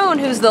Tyrone,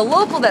 who's the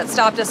local that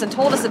stopped us and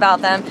told us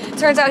about them,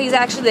 turns out he's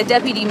actually the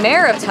deputy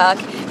mayor of Tuk.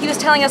 He was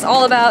telling us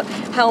all about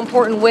how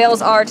important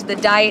whales are to the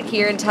diet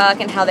here in Tuk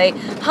and how they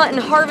hunt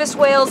and harvest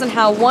whales and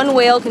how one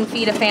whale can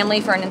feed a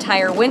family for an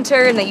entire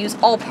winter, and they use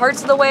all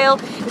parts of the whale.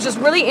 It was just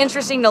really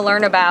interesting to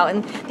learn about.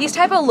 And these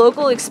type of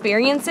local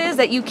experiences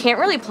that you can't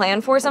really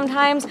plan for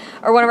sometimes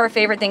are one of our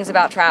favorite things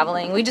about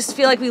traveling. We just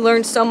feel like we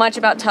learned so much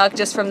about Tuk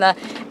just from the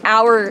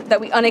hour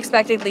that we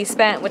unexpectedly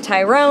spent with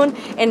Tyrone.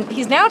 And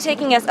he's now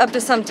taking us up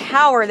to some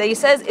tower that he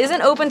says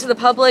isn't open to the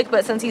public,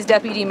 but since he's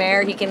deputy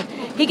mayor, he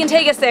can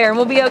take us there and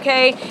we'll be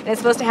okay. And it's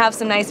supposed to have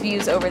some nice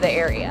views over the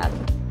area.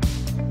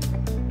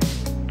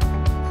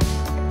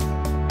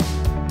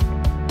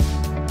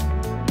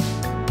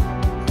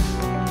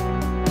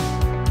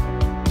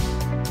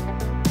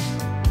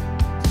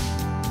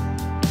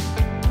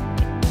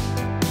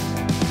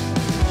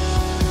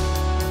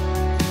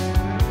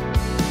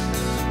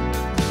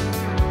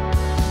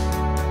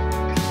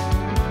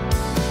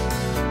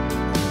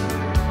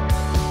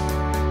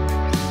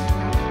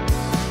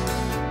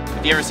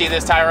 If you ever see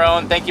this,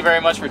 Tyrone, thank you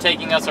very much for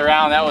taking us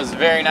around. That was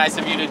very nice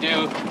of you to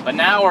do. But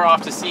now we're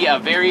off to see a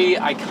very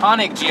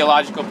iconic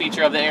geological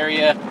feature of the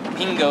area,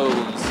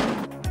 pingos.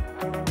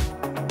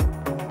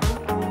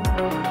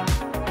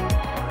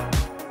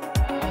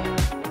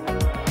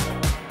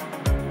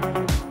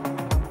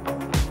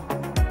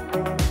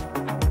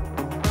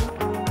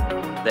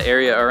 The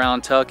area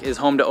around Tuk is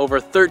home to over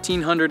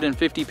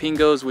 1,350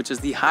 pingos, which is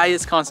the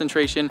highest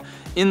concentration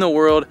in the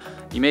world.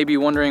 You may be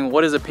wondering,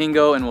 what is a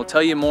pingo? And we'll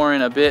tell you more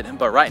in a bit,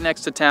 but right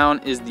next to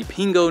town is the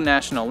Pingo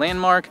National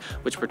Landmark,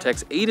 which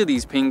protects 8 of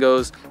these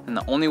pingos, and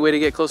the only way to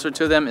get closer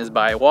to them is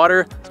by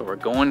water, so we're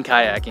going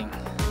kayaking.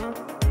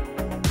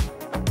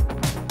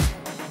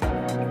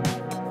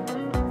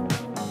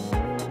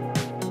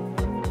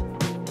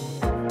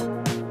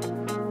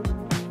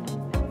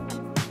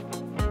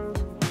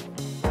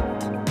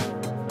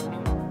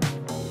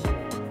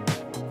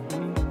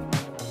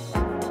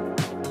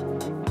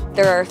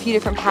 There are a few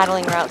different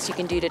paddling routes you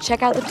can do to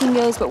check out the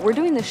pingos, but we're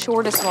doing the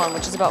shortest one,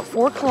 which is about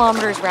 4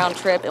 kilometers round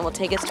trip, and will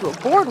take us to a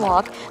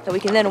boardwalk that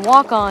we can then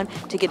walk on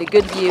to get a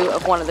good view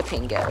of one of the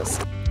pingos.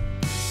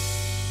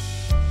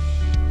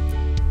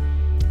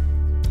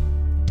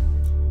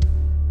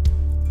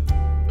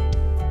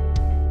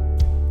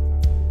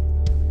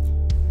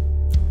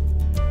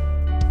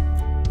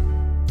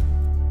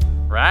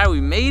 Right,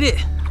 we made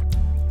it.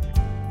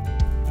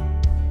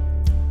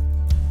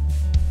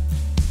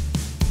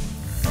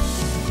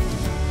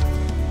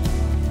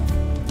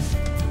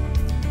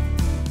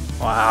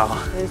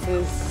 Wow. This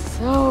is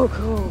so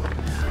cool.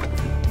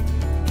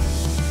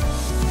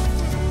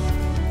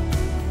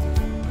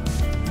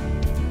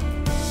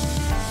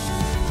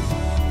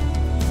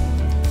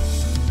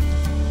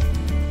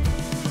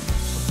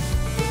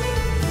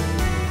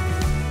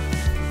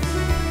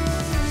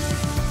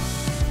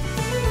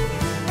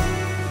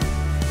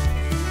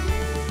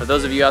 For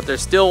those of you out there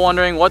still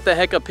wondering what the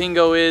heck a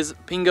pingo is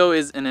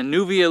an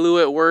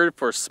Inuvialuit word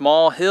for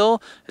small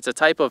hill. It's a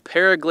type of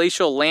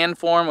paraglacial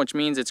landform, which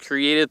means it's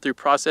created through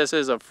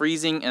processes of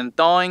freezing and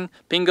thawing.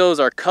 Pingos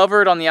are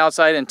covered on the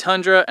outside in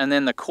tundra, and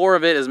then the core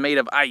of it is made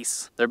of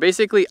ice. They're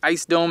basically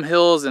ice dome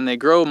hills, and they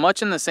grow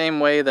much in the same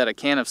way that a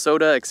can of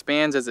soda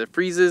expands as it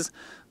freezes.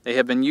 They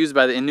have been used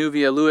by the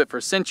Inuvialuit for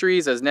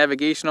centuries as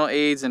navigational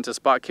aids and to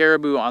spot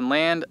caribou on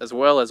land, as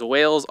well as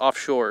whales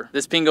offshore.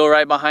 This pingo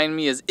right behind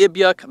me is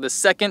Ibyuk, the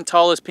second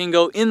tallest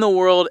pingo in the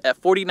world at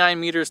 49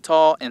 meters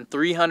tall and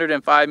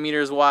 305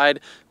 meters wide,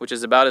 which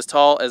is about as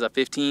tall as a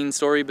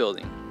 15-story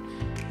building.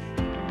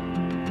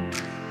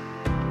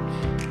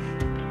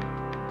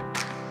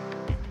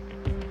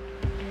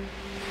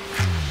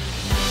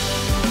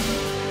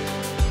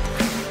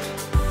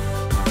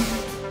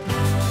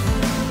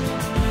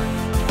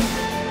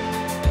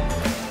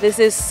 This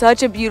is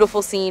such a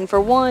beautiful scene. For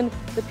one,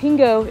 the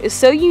pingo is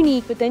so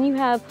unique, but then you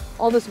have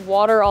all this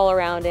water all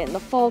around it and the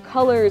fall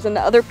colors and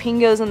the other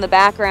pingos in the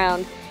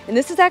background. And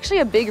this is actually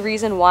a big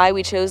reason why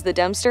we chose the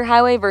Dempster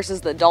Highway versus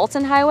the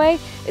Dalton Highway.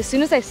 As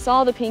soon as I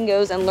saw the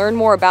pingos and learned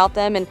more about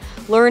them and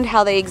learned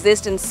how they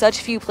exist in such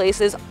few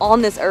places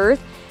on this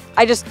earth,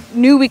 I just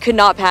knew we could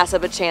not pass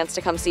up a chance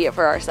to come see it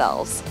for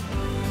ourselves.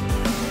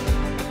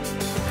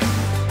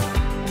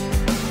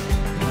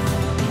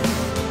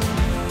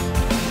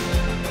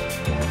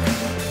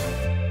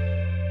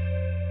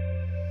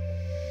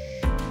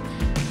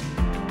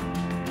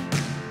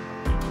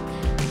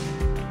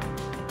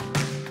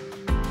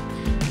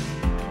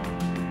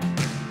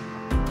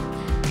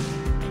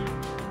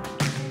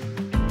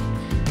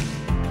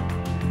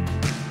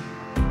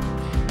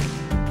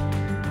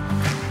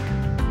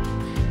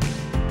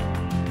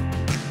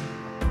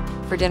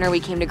 For dinner, we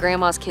came to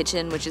Grandma's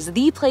Kitchen, which is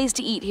the place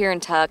to eat here in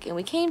Tuk, and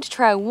we came to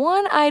try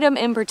one item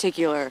in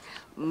particular,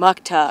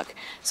 muktuk.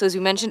 So as we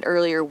mentioned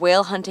earlier,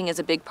 whale hunting is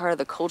a big part of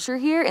the culture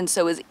here, and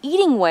so is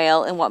eating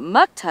whale. And what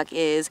muktuk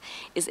is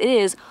it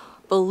is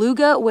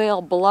beluga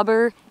whale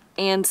blubber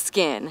and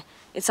skin.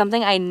 It's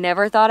something I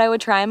never thought I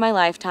would try in my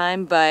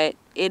lifetime, but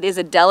it is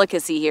a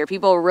delicacy here.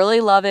 People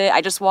really love it.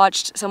 I just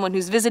watched someone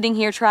who's visiting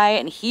here try it,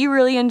 and he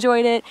really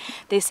enjoyed it.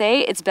 They say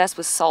it's best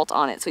with salt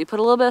on it. So we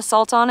put a little bit of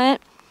salt on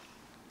it.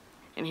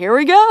 And here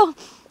we go.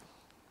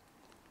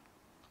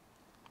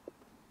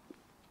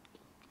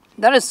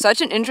 That is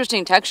such an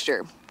interesting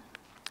texture.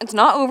 It's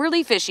not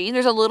overly fishy.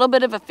 There's a little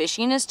bit of a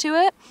fishiness to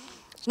it.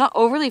 It's not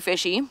overly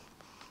fishy.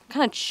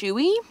 Kind of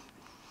chewy.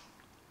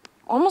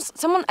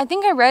 Almost I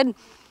think I read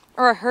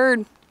or I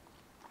heard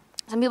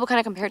some people kind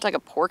of compare it to like a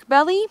pork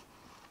belly.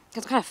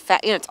 It's kind of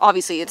fat. You know,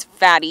 it's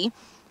fatty.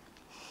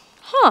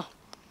 Huh.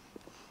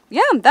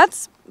 Yeah,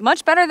 that's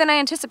much better than I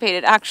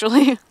anticipated,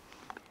 actually.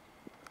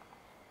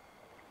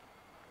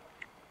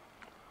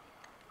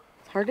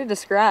 Hard to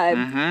describe.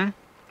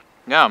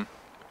 Yeah.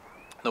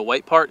 The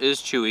white part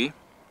is chewy.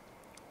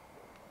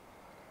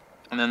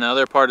 And then the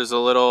other part is a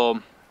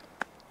little,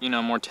 you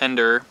know, more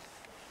tender.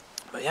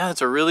 But yeah, it's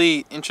a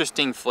really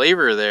interesting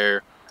flavor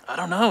there. I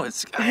don't know.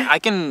 I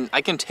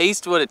can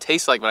taste what it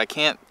tastes like, but I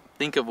can't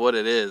think of what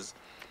it is.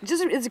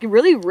 It's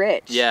really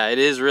rich. Yeah, it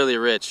is really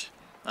rich.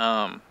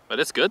 But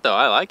it's good though.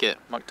 I like it.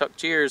 Muktuk,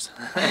 cheers.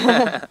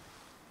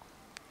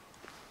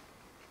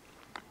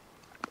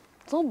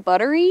 It's a little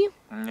buttery.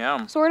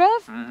 Yeah. Sort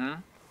of. Mm-hmm.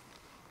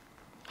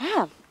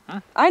 Yeah.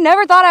 I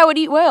never thought I would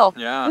eat whale.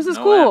 Yeah. This is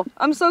cool. Way.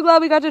 I'm so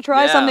glad we got to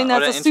try something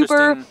that's a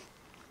super,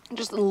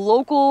 just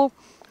local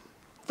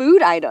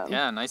food item.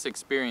 Yeah, nice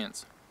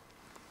experience.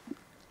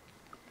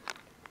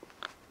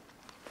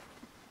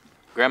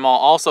 Grandma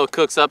also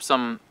cooks up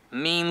some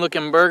mean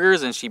looking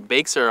burgers, and she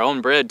bakes her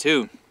own bread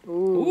too.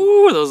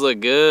 Ooh, those look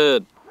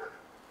good.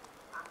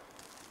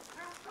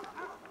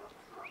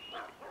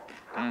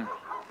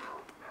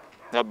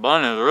 That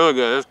bun is really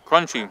good. It's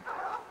crunchy.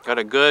 Got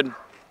a good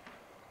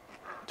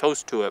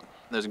toast to it.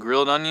 There's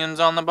grilled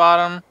onions on the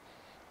bottom.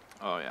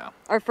 Oh yeah.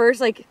 Our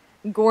first like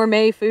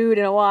gourmet food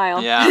in a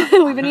while. Yeah.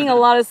 We've been eating a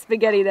lot of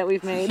spaghetti that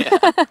we've made.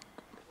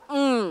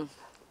 Yeah.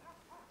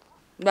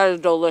 That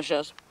is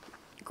delicious.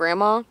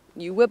 Grandma,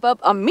 you whip up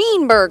a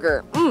mean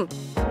burger.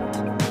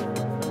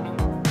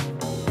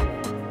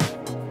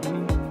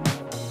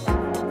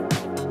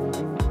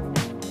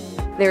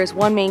 There is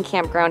one main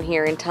campground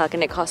here in Tuk,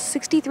 and it costs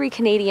 63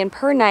 Canadian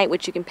per night,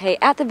 which you can pay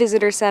at the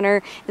visitor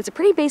center. It's a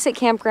pretty basic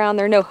campground.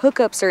 There are no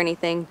hookups or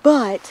anything,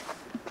 but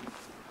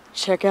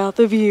check out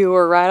the view.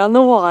 We're right on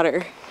the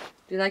water.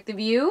 Do you like the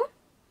view?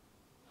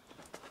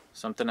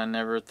 Something I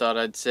never thought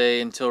I'd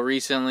say until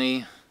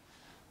recently.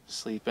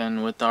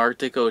 Sleeping with the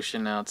Arctic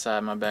Ocean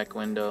outside my back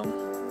window.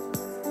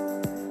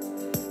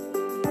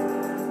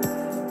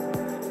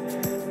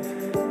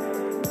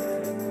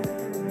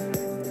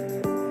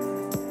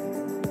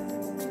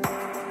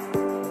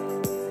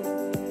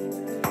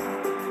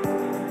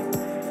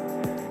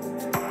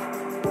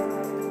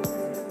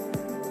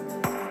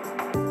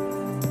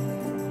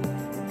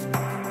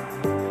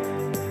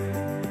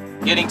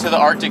 Getting to the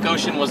Arctic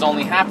Ocean was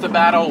only half the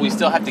battle. We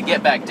still have to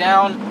get back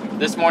down.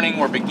 This morning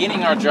we're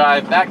beginning our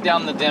drive back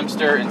down the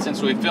Dempster, and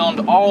since we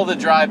filmed all the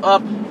drive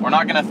up, we're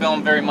not going to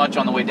film very much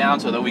on the way down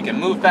so that we can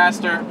move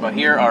faster, but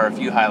here are a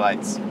few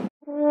highlights.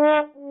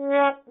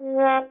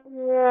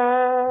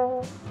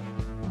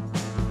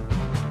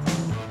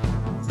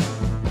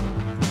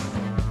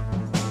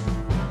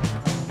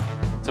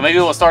 So maybe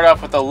we'll start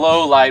off with a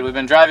low light. We've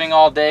been driving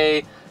all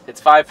day.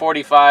 It's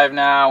 5:45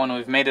 now, and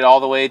we've made it all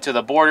the way to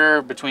the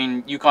border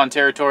between Yukon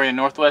Territory and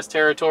Northwest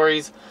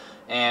Territories.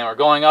 And we're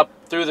going up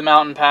through the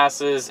mountain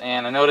passes,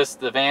 and I noticed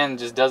the van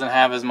just doesn't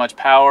have as much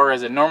power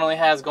as it normally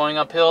has going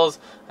up hills.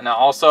 And I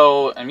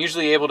also am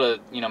usually able to,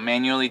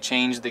 manually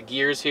change the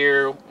gears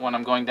here when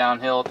I'm going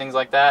downhill, things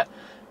like that.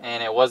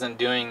 And it wasn't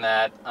doing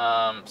that.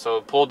 So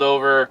I pulled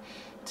over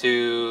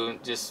to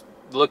just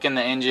look in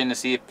the engine to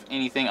see if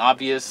anything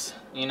obvious,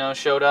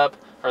 showed up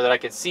or that I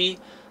could see.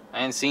 I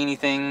didn't see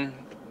anything,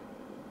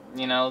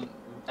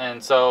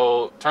 and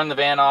so turned the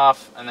van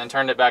off and then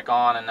turned it back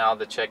on, and now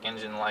the check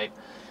engine light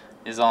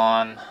is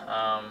on.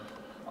 A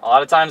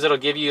lot of times it'll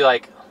give you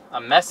like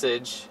a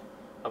message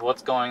of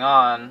what's going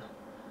on,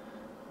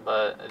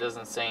 but it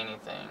doesn't say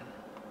anything.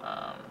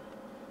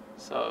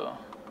 So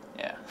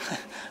yeah,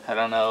 I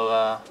don't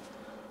know.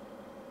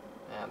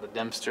 Yeah, the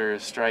Dempster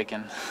is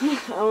striking.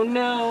 Oh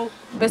no.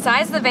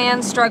 Besides the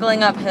van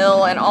struggling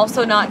uphill and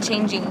also not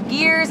changing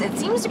gears, it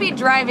seems to be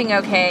driving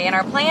okay, and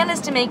our plan is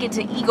to make it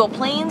to Eagle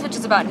Plains, which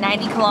is about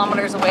 90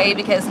 kilometers away,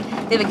 because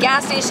they have a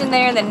gas station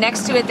there, and then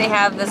next to it they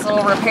have this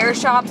little repair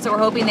shop, so we're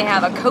hoping they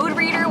have a code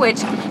reader,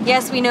 which,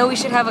 yes, we know we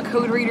should have a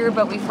code reader,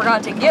 but we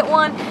forgot to get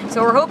one,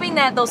 so we're hoping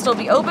that they'll still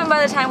be open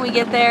by the time we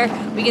get there.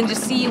 We can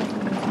just see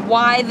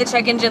why the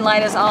check engine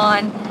light is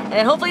on, and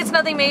then hopefully it's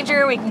nothing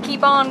major. We can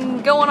keep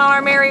on going on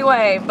our merry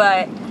way.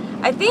 But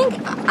I think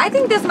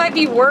this might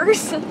be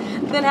worse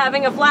than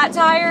having a flat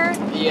tire.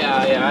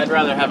 Yeah, I'd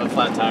rather have a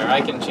flat tire. I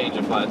can change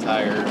a flat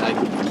tire. I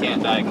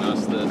can't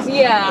diagnose this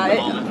yeah, at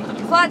the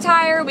moment. Flat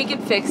tire, we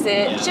could fix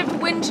it. Yeah. Chipped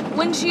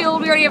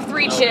windshield, we already have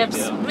 3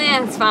 chips.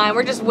 Man, it's fine.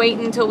 We're just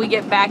waiting until we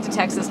get back to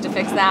Texas to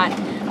fix that.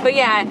 But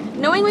yeah,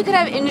 knowing we could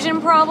have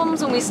engine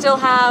problems when we still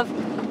have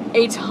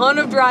a ton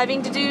of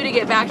driving to do to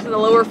get back to the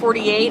lower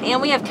 48,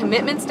 and we have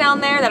commitments down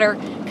there that are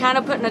kind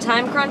of putting a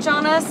time crunch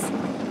on us.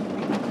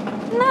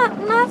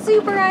 Not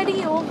super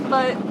ideal,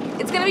 but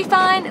it's gonna be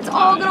fine. It's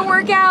all gonna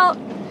work out.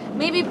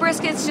 Maybe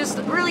brisket's just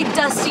really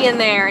dusty in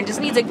there and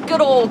just needs a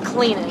good old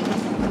cleaning.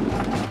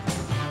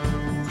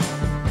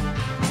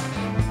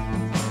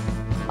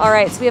 All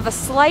right, so we have a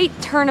slight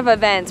turn of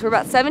events. We're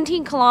about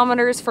 17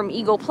 kilometers from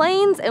Eagle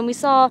Plains, and we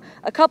saw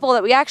a couple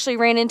that we actually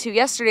ran into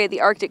yesterday at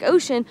the Arctic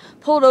Ocean,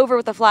 pulled over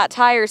with a flat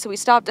tire, so we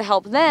stopped to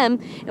help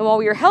them. And while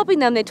we were helping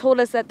them, they told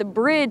us that the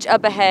bridge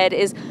up ahead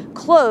is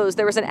closed.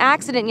 There was an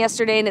accident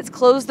yesterday, and it's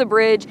closed the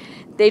bridge.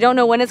 They don't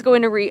know when it's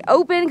going to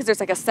reopen because there's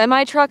like a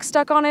semi-truck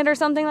stuck on it or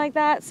something like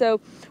that. So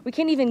we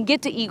can't even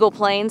get to Eagle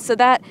Plains, so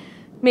that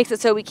makes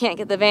it so we can't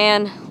get the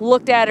van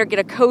looked at or get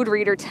a code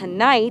reader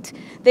tonight.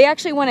 They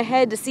actually went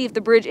ahead to see if the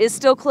bridge is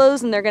still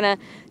closed, and they're gonna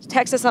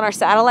text us on our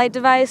satellite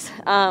device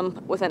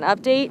with an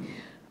update.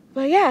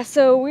 But yeah,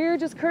 so we're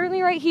just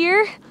currently right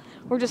here.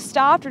 We're just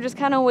stopped, we're just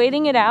kind of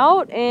waiting it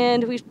out,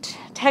 and we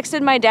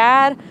texted my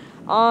dad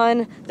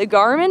on the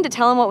Garmin to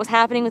tell him what was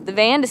happening with the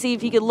van to see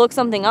if he could look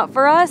something up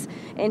for us.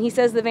 And he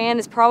says the van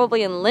is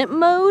probably in limp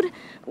mode,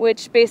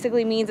 which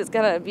basically means it's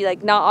gonna be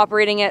like not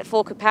operating at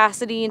full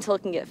capacity until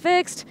it can get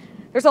fixed.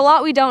 There's a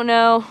lot we don't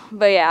know,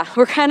 but yeah,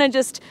 we're kind of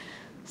just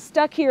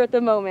stuck here at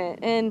the moment.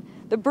 And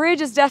the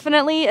bridge is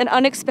definitely an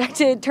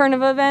unexpected turn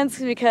of events,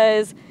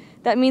 because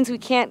that means we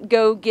can't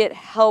go get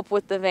help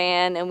with the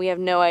van, and we have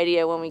no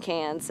idea when we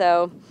can.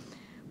 So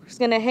we're just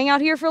gonna hang out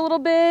here for a little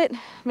bit,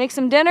 make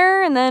some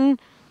dinner, and then,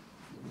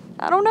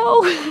 I don't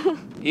know.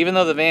 Even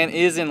though the van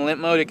is in limp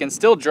mode, it can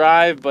still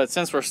drive, but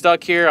since we're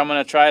stuck here, I'm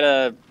gonna try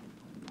to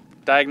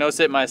diagnose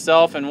it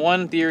myself. And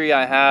one theory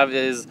I have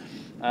is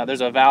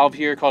there's a valve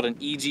here called an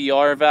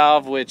EGR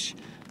valve, which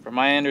from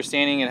my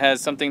understanding it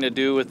has something to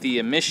do with the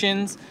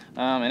emissions,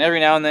 and every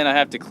now and then I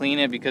have to clean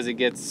it because it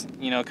gets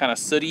kind of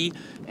sooty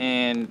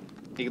and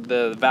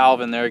the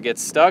valve in there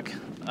gets stuck.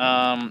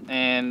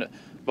 And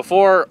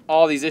before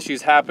all these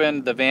issues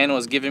happened, the van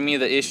was giving me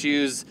the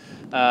issues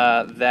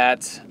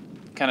that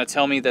kind of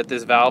tell me that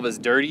this valve is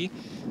dirty.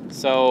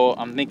 So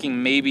I'm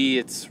thinking maybe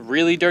it's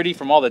really dirty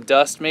from all the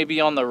dust maybe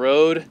on the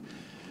road.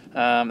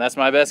 That's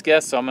my best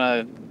guess, so I'm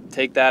gonna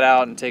take that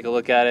out and take a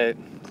look at it,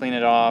 clean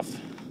it off.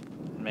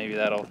 Maybe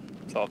that'll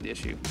solve the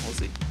issue. We'll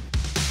see.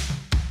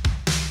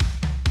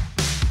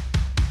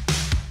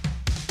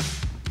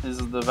 This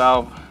is the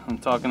valve I'm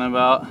talking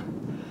about.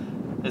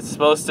 It's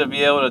supposed to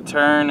be able to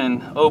turn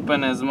and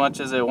open as much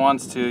as it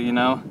wants to,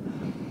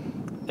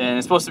 and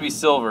it's supposed to be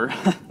silver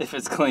if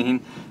it's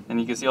clean, and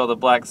you can see all the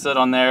black soot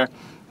on there.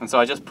 And so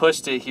I just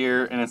pushed it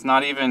here, and it's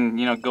not even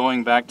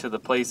going back to the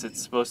place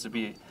it's supposed to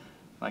be,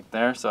 like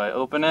there. So I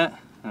open it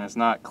and it's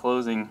not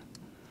closing,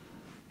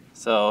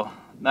 so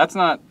that's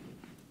not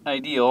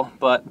ideal,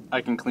 but I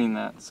can clean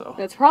that. So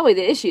That's probably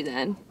the issue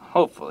then.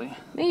 Hopefully.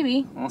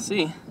 Maybe. We'll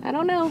see. I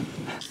don't know.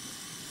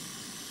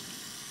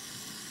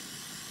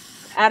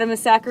 Adam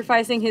is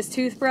sacrificing his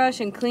toothbrush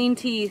and clean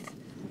teeth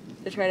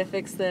to try to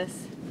fix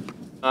this.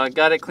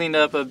 Got it cleaned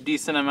up a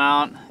decent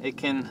amount. It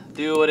can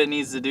do what it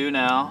needs to do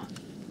now.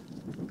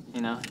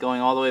 You know,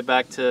 going all the way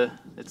back to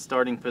its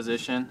starting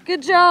position.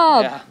 Good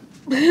job.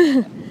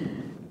 Yeah.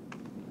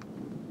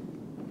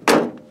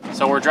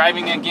 So we're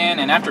driving again,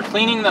 and after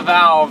cleaning the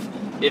valve,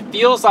 it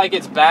feels like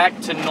it's back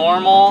to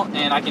normal,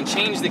 and I can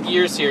change the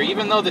gears here.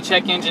 Even though the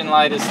check engine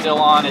light is still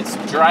on, it's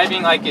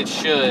driving like it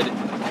should.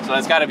 So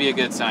that's gotta be a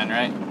good sign,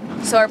 right?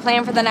 So our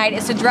plan for the night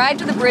is to drive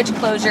to the bridge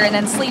closure and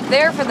then sleep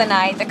there for the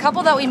night. The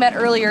couple that we met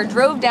earlier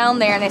drove down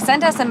there and they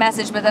sent us a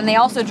message, but then they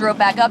also drove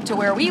back up to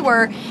where we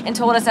were and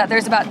told us that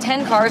there's about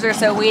 10 cars or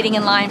so waiting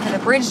in line for the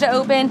bridge to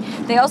open.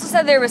 They also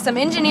said there was some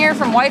engineer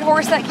from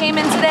Whitehorse that came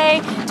in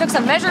today, took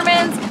some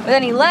measurements, but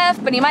then he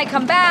left, but he might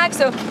come back.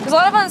 So there's a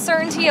lot of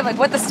uncertainty of like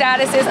what the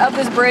status is of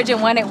this bridge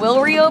and when it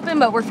will reopen,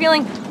 but we're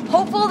feeling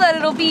hopeful that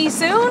it'll be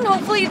soon,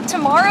 hopefully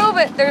tomorrow,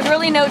 but there's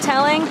really no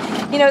telling.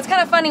 You know, it's kind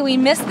of funny, we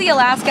missed the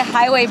Alaska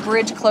Highway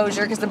bridge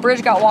closure because the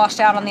bridge got washed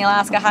out on the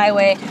Alaska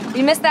Highway.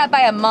 We missed that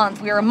by a month.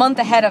 We were a month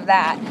ahead of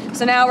that.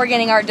 So now we're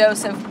getting our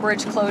dose of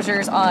bridge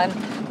closures on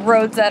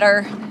roads that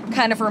are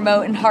kind of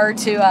remote and hard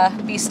to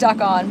be stuck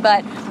on.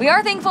 But we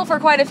are thankful for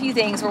quite a few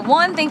things. We're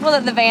one, thankful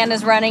that the van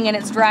is running and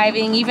it's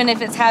driving, even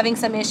if it's having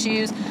some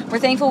issues. We're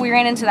thankful we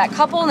ran into that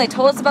couple and they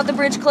told us about the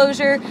bridge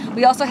closure.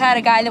 We also had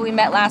a guy that we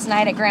met last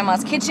night at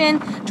Grandma's Kitchen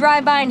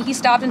drive by and he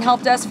stopped and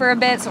helped us for a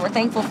bit, so we're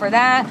thankful for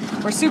that.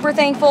 We're super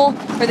thankful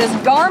for this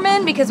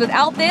Garmin because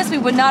without this, we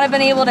would not have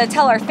been able to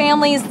tell our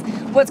families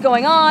what's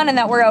going on and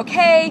that we're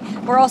okay.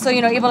 We're also,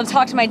 you know, able to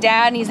talk to my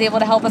dad and he's able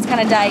to help us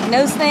kind of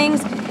diagnose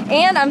things.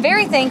 And I'm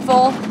very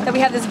thankful that we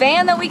have this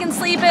van that we can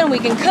sleep in, we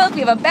can cook, we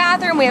have a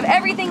bathroom, we have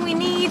everything we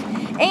need.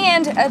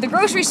 And at the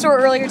grocery store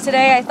earlier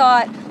today, I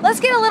thought, let's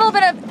get a little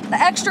bit of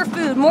extra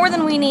food, more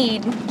than we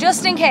need,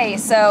 just in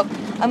case. So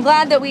I'm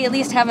glad that we at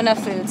least have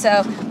enough food.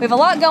 So we have a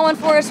lot going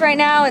for us right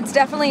now. It's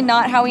definitely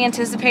not how we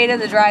anticipated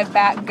the drive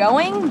back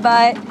going,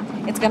 but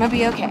it's gonna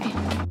be okay.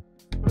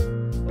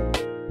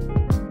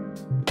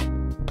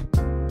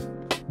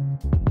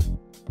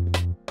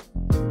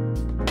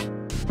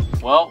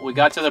 Well, we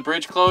got to the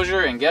bridge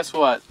closure, and guess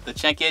what? The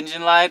check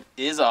engine light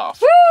is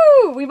off.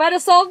 Woo! We might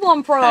have solved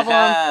one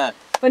problem,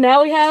 but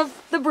now we have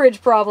the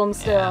bridge problem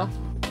still. Yeah.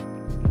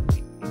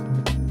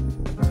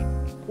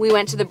 We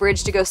went to the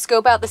bridge to go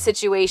scope out the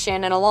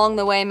situation, and along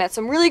the way met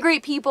some really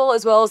great people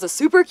as well as a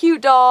super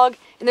cute dog.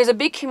 And there's a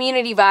big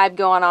community vibe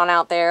going on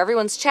out there.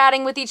 Everyone's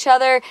chatting with each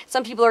other.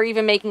 Some people are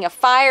even making a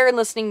fire and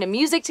listening to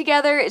music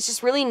together. It's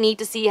just really neat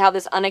to see how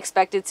this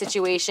unexpected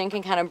situation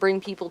can kind of bring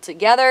people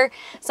together.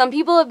 Some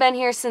people have been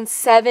here since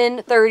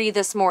 7:30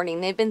 this morning.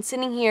 They've been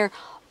sitting here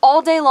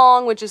all day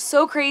long, which is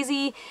so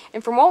crazy.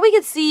 And from what we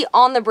could see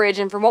on the bridge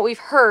and from what we've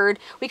heard,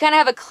 we kind of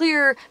have a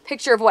clear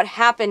picture of what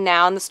happened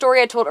now. And the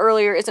story I told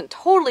earlier isn't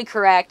totally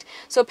correct.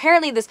 So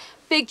apparently this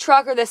big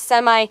truck or this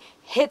semi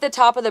hit the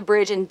top of the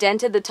bridge and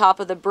dented the top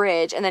of the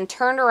bridge and then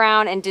turned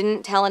around and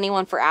didn't tell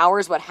anyone for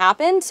hours what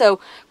happened. So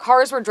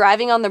cars were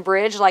driving on the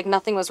bridge like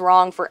nothing was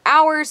wrong for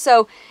hours.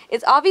 So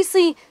it's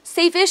obviously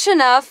safe-ish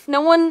enough.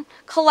 No one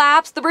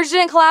collapsed. The bridge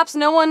didn't collapse.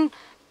 No one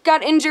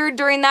got injured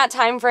during that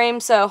time frame,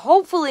 so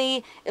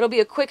hopefully it'll be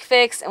a quick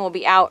fix and we'll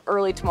be out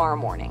early tomorrow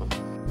morning.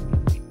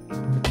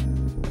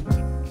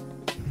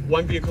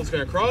 One vehicle's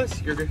going to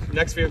cross, your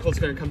next vehicle's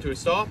going to come to a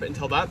stop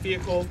until that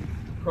vehicle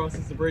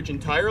crosses the bridge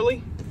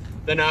entirely.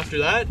 Then after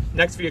that,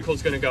 next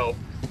vehicle's going to go.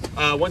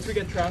 Once we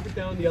get traffic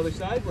down the other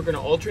side, we're going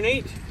to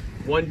alternate.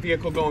 One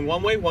vehicle going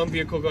one way, one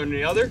vehicle going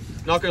the other.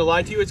 Not going to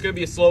lie to you, it's going to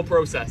be a slow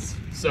process.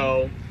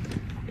 So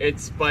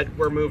but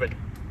we're moving.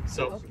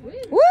 So.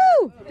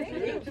 Woo!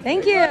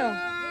 Thank you.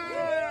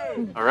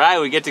 All right,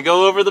 we get to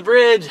go over the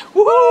bridge.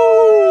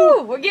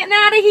 Woo! We're getting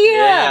out of here.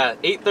 Yeah,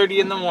 8:30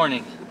 in the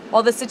morning.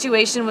 While the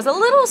situation was a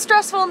little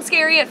stressful and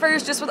scary at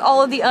first, just with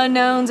all of the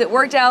unknowns, it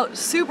worked out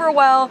super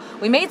well.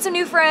 We made some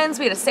new friends,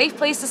 we had a safe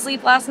place to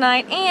sleep last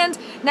night, and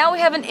now we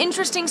have an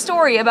interesting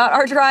story about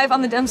our drive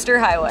on the Dempster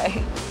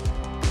Highway.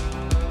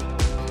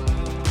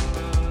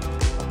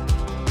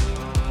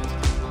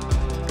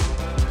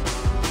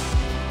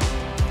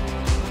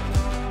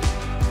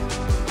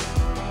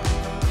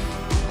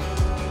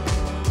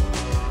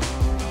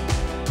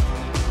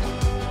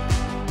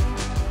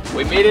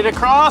 We made it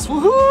across,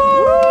 woohoo!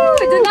 Woo!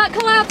 It did not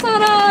collapse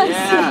on us!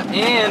 Yeah,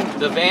 and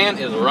the van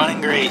is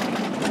running great.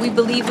 We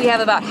believe we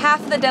have about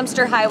half the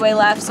Dempster Highway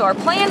left, so our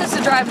plan is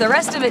to drive the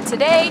rest of it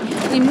today.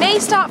 We may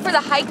stop for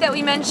the hike that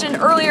we mentioned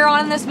earlier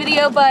on in this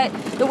video, but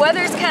the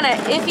weather's kind of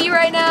iffy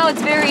right now.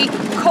 It's very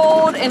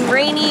cold and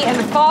rainy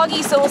and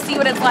foggy, so we'll see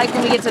what it's like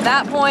when we get to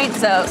that point,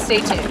 so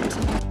stay tuned.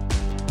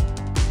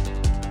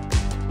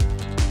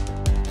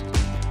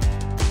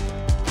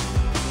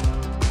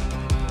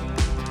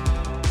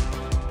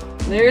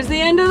 There's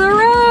the end of the road.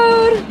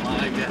 Oh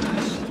my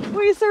gosh.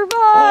 We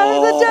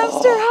survived the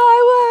Dempster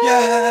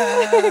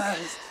Highway.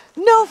 Yes.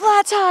 No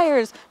flat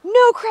tires,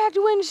 no cracked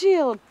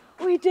windshield.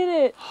 We did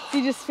it. Do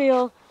you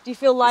feel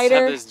lighter? I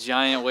just have this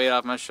giant weight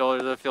off my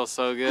shoulders. That feels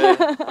so good.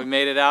 We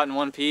made it out in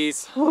one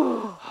piece.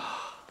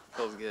 But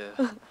feels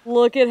good.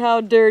 Look at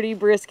how dirty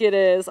brisket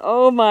is.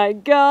 Oh my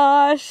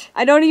gosh.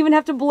 I don't even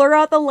have to blur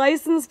out the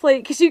license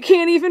plate because you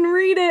can't even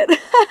read it.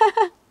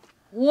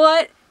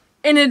 What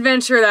an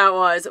adventure that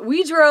was.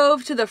 We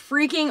drove to the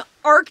freaking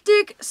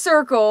Arctic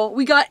Circle.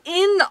 We got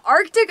in the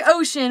Arctic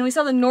Ocean. We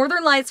saw the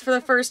Northern Lights for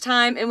the first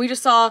time, and we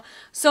just saw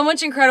so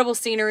much incredible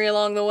scenery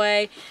along the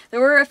way.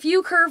 There were a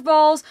few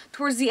curveballs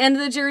towards the end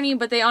of the journey,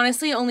 but they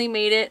honestly only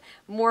made it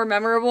more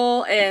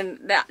memorable, and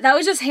that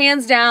was just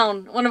hands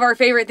down one of our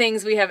favorite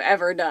things we have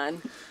ever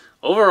done.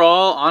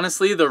 Overall,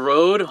 honestly, the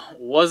road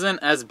wasn't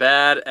as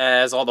bad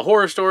as all the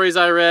horror stories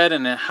I read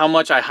and how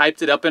much I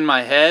hyped it up in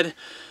my head.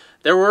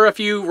 There were a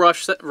few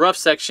rough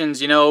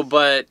sections, you know,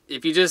 but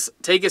if you just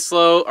take it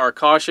slow, are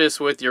cautious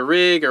with your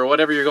rig or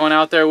whatever you're going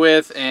out there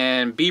with,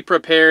 and be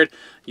prepared,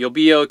 you'll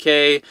be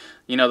okay.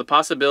 You know, the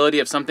possibility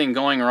of something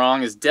going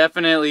wrong is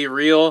definitely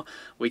real.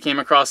 We came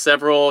across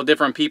several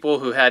different people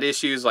who had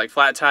issues like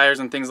flat tires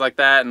and things like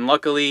that, and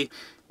luckily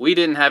we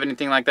didn't have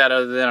anything like that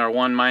other than our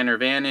one minor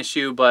van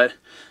issue. But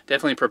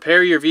definitely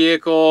prepare your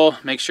vehicle,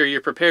 make sure you're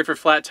prepared for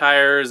flat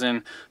tires and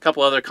a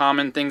couple other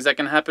common things that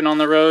can happen on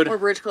the road. Or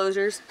bridge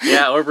closures.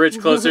 Yeah, or bridge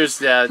closures.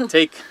 Yeah,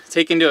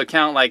 take into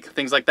account like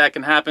things like that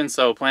can happen,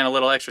 so plan a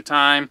little extra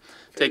time,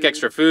 take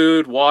extra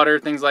food, water,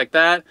 things like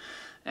that,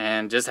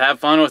 and just have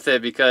fun with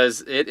it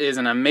because it is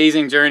an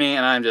amazing journey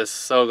and I'm just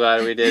so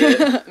glad we did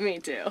it. Me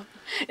too.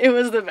 It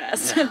was the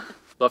best. Yeah.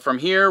 But from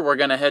here, we're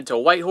gonna head to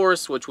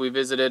Whitehorse, which we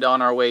visited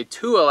on our way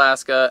to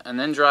Alaska, and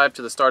then drive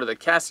to the start of the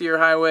Cassiar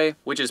Highway,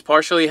 which is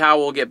partially how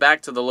we'll get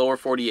back to the lower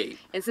 48.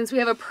 And since we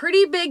have a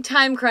pretty big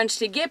time crunch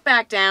to get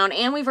back down,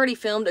 and we've already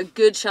filmed a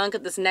good chunk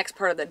of this next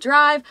part of the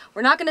drive,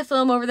 we're not gonna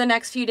film over the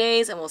next few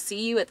days, and we'll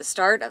see you at the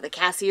start of the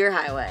Cassiar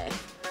Highway.